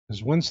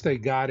 Because once they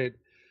got it,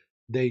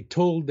 they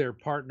told their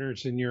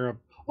partners in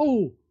Europe,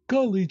 oh,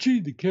 golly gee,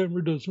 the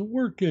camera doesn't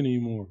work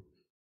anymore.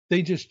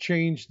 They just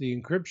changed the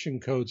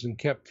encryption codes and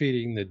kept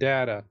feeding the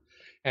data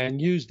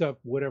and used up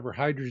whatever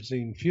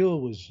hydrazine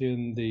fuel was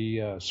in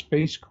the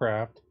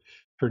spacecraft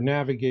for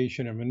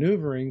navigation and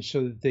maneuvering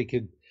so that they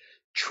could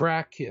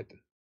track it,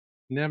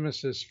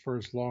 Nemesis, for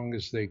as long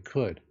as they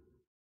could.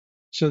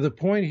 So the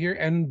point here,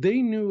 and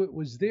they knew it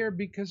was there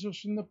because it was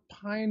from the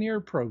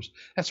Pioneer probes.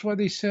 That's why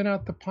they sent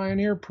out the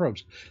Pioneer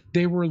probes.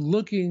 They were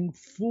looking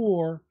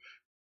for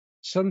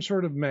some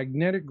sort of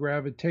magnetic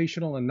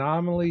gravitational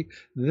anomaly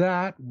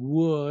that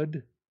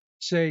would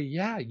say,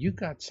 yeah, you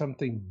got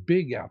something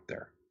big out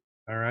there.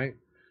 All right.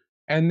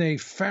 And they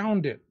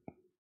found it.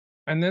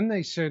 And then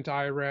they sent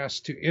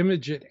IRAS to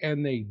image it,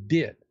 and they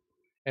did.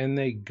 And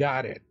they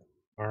got it.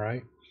 All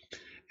right.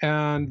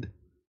 And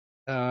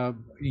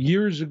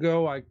years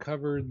ago, I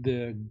covered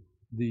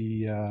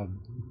the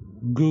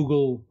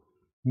Google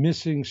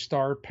missing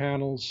star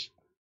panels.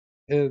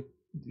 You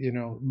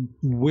know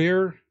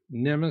where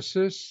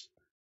Nemesis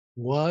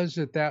was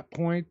at that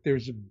point.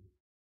 There's a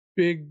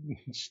big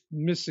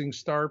missing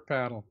star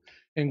panel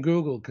in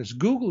Google because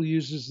Google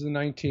uses the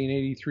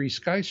 1983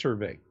 Sky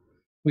Survey.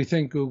 We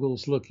think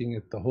Google's looking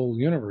at the whole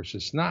universe.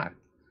 It's not.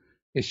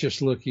 It's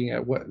just looking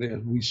at what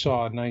we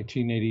saw in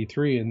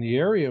 1983, and the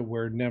area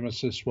where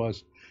Nemesis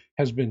was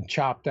has been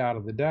chopped out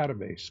of the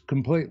database,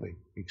 completely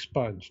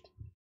expunged.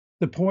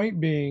 The point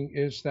being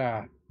is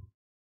that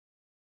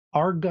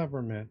our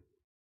government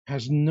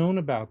has known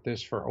about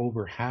this for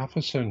over half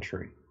a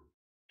century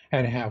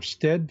and have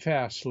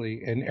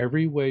steadfastly, in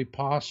every way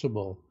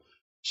possible,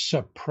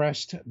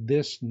 suppressed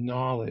this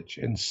knowledge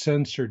and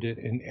censored it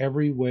in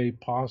every way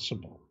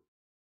possible.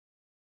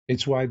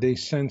 It's why they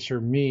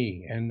censor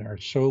me and are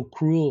so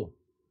cruel.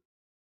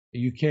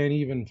 You can't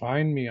even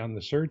find me on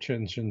the search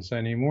engines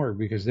anymore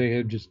because they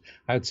have just,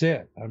 that's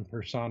it. I'm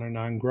persona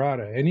non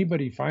grata.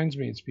 Anybody finds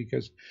me, it's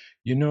because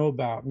you know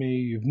about me,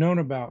 you've known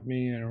about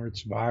me, or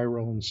it's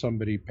viral and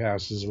somebody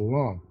passes it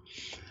along.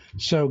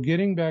 So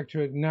getting back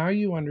to it, now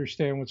you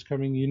understand what's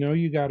coming. You know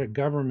you got a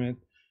government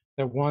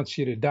that wants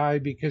you to die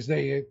because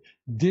they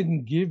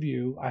didn't give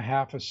you a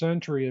half a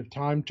century of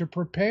time to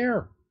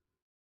prepare.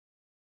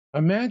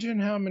 Imagine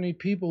how many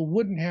people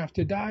wouldn't have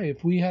to die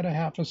if we had a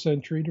half a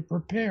century to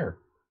prepare.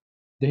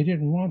 They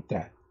didn't want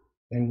that.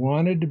 They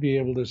wanted to be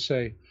able to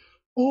say,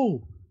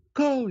 oh,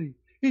 golly,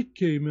 it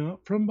came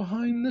out from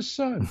behind the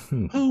sun.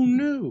 Who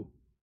knew?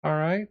 All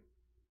right.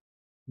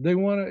 They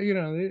want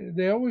to,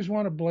 they always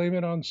want to blame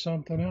it on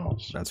something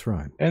else. That's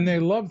right. And they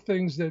love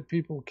things that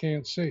people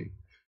can't see.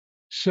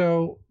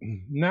 So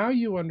now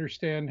you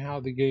understand how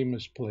the game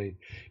is played.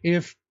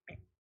 If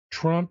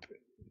Trump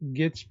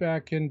gets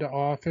back into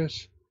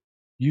office,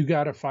 you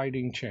got a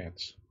fighting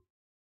chance.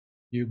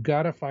 You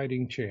got a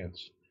fighting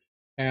chance.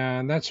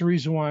 And that's the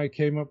reason why I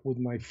came up with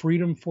my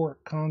Freedom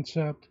Fort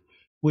concept,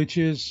 which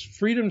is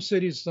Freedom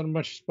Cities on a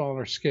much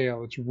smaller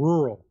scale. It's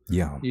rural.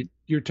 Yeah.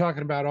 You're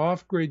talking about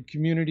off-grid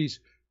communities,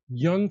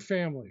 young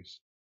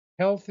families,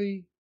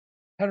 healthy,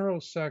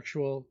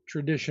 heterosexual,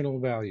 traditional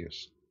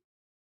values.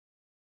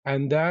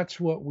 And that's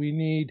what we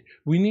need.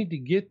 We need to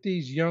get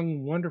these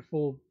young,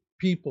 wonderful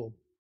people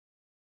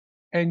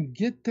and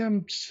get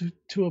them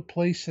to a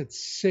place that's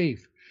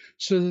safe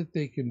so that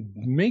they can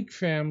make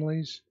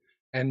families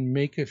and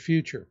make a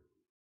future,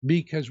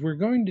 because we're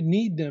going to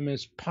need them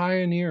as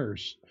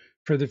pioneers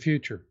for the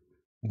future.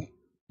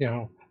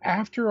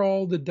 After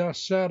all the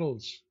dust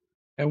settles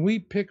and we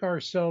pick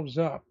ourselves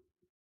up,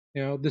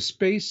 the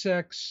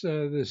SpaceX,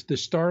 the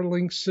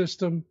Starlink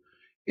system,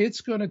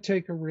 it's going to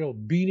take a real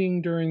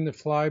beating during the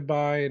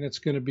flyby, and it's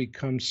going to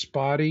become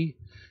spotty.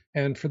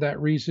 And for that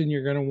reason,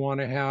 you're going to want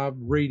to have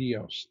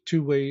radios,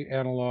 two-way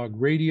analog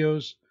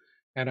radios.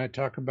 And I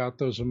talk about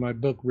those in my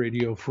book,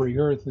 Radio Free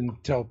Earth,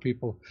 and tell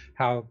people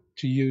how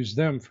to use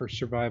them for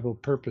survival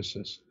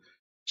purposes.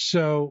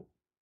 So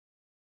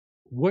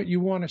what you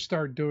want to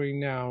start doing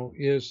now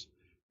is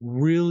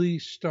really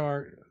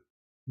start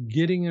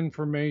getting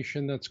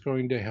information that's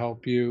going to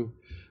help you,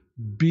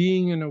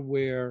 being an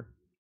aware,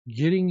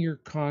 getting your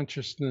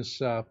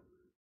consciousness up,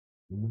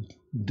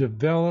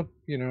 develop,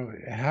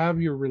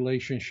 have your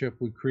relationship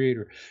with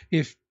Creator.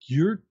 If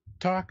you're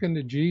talking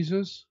to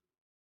Jesus,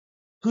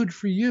 good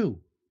for you.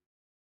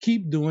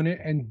 Keep doing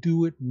it and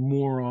do it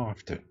more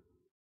often.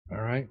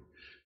 All right.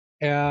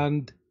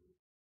 And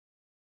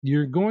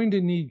you're going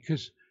to need,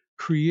 because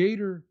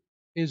Creator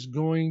is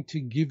going to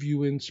give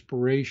you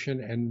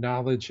inspiration and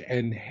knowledge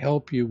and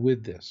help you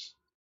with this.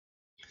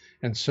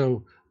 And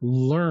so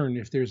learn.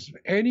 If there's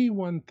any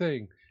one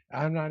thing,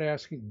 I'm not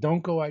asking,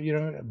 don't go out,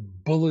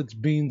 bullets,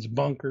 beans,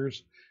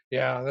 bunkers.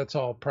 Yeah, that's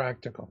all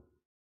practical.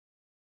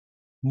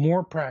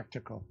 More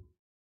practical.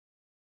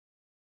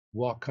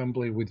 Walk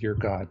humbly with your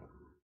God.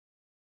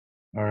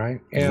 All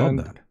right. Love And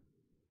that.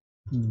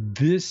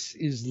 this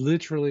is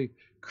literally,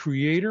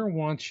 Creator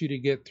wants you to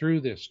get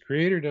through this.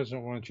 Creator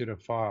doesn't want you to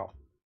fall.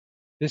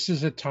 This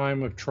is a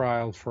time of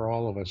trial for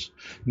all of us,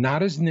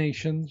 not as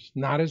nations,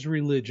 not as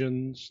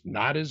religions,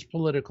 not as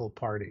political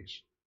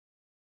parties.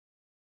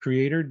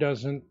 Creator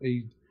doesn't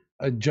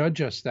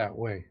judge us that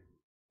way.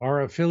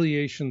 Our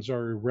affiliations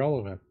are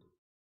irrelevant.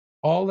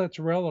 All that's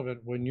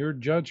relevant when your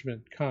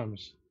judgment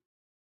comes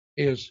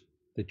is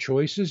the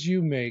choices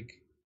you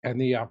make and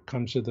the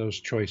outcomes of those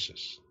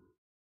choices.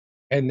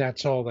 And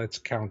that's all that's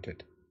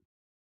counted.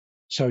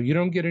 So you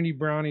don't get any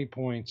brownie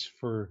points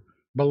for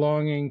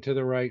belonging to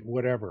the right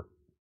whatever.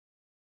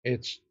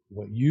 It's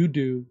what you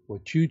do,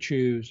 what you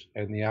choose,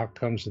 and the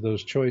outcomes of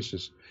those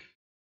choices.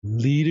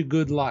 Lead a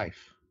good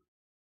life.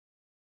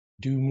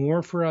 Do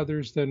more for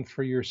others than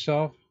for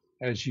yourself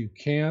as you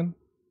can.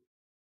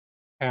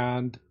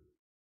 And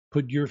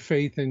put your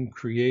faith in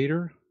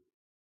Creator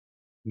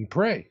and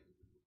pray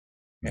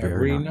Very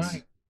every nice.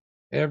 night.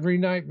 Every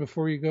night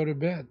before you go to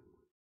bed.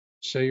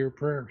 Say your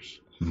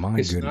prayers. My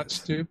It's goodness. not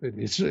stupid.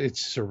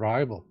 It's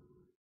survival.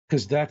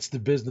 Because that's the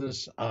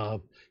business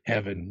of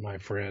heaven, my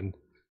friend.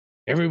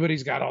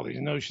 Everybody's got all these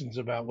notions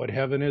about what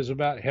heaven is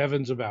about.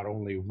 Heaven's about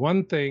only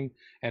one thing,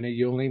 and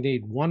you only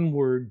need one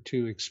word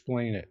to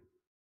explain it.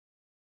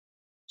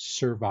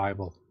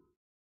 Survival.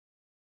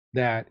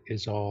 That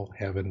is all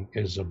heaven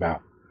is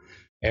about.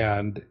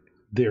 And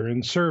they're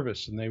in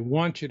service, and they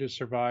want you to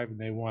survive, and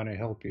they want to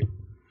help you.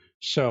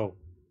 So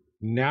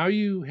now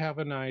you have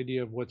an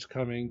idea of what's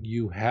coming.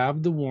 You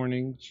have the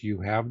warnings.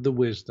 You have the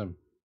wisdom.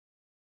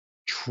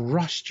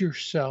 Trust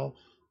yourself.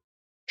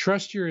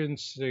 Trust your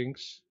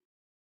instincts.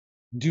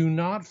 Do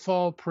not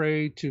fall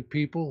prey to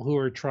people who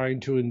are trying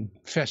to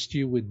infest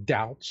you with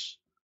doubts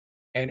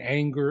and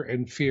anger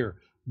and fear.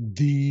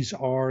 These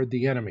are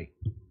the enemy.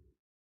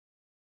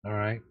 All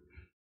right.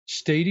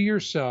 Stay to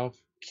yourself.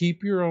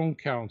 Keep your own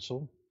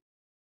counsel.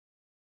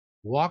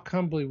 Walk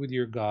humbly with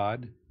your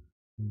God.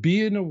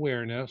 Be in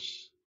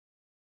awareness,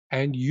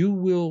 and you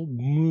will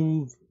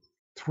move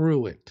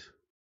through it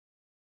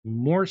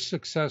more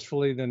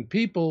successfully than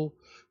people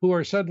who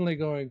are suddenly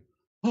going,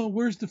 oh,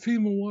 where's the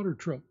FEMA water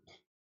truck?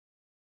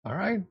 All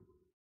right.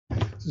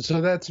 So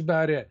that's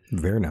about it.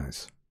 Very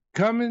nice.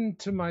 Come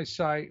into my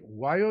site,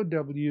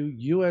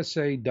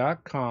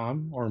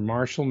 yowusa.com or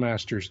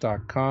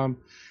marshallmasters.com,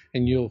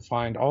 and you'll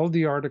find all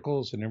the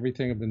articles and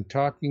everything I've been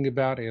talking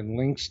about and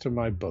links to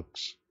my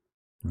books.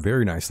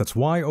 Very nice. That's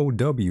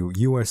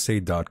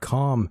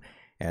yowusa.com.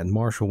 And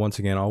Marshall, once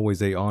again,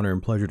 always a honor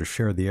and pleasure to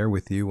share the air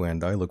with you,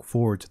 and I look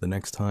forward to the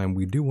next time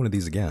we do one of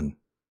these again.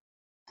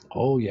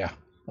 Oh, yeah.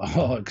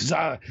 Oh, because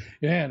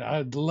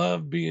I'd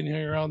love being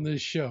here on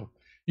this show.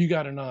 You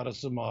got an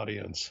awesome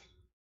audience.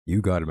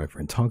 You got it, my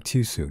friend. Talk to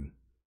you soon.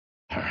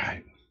 All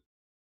right.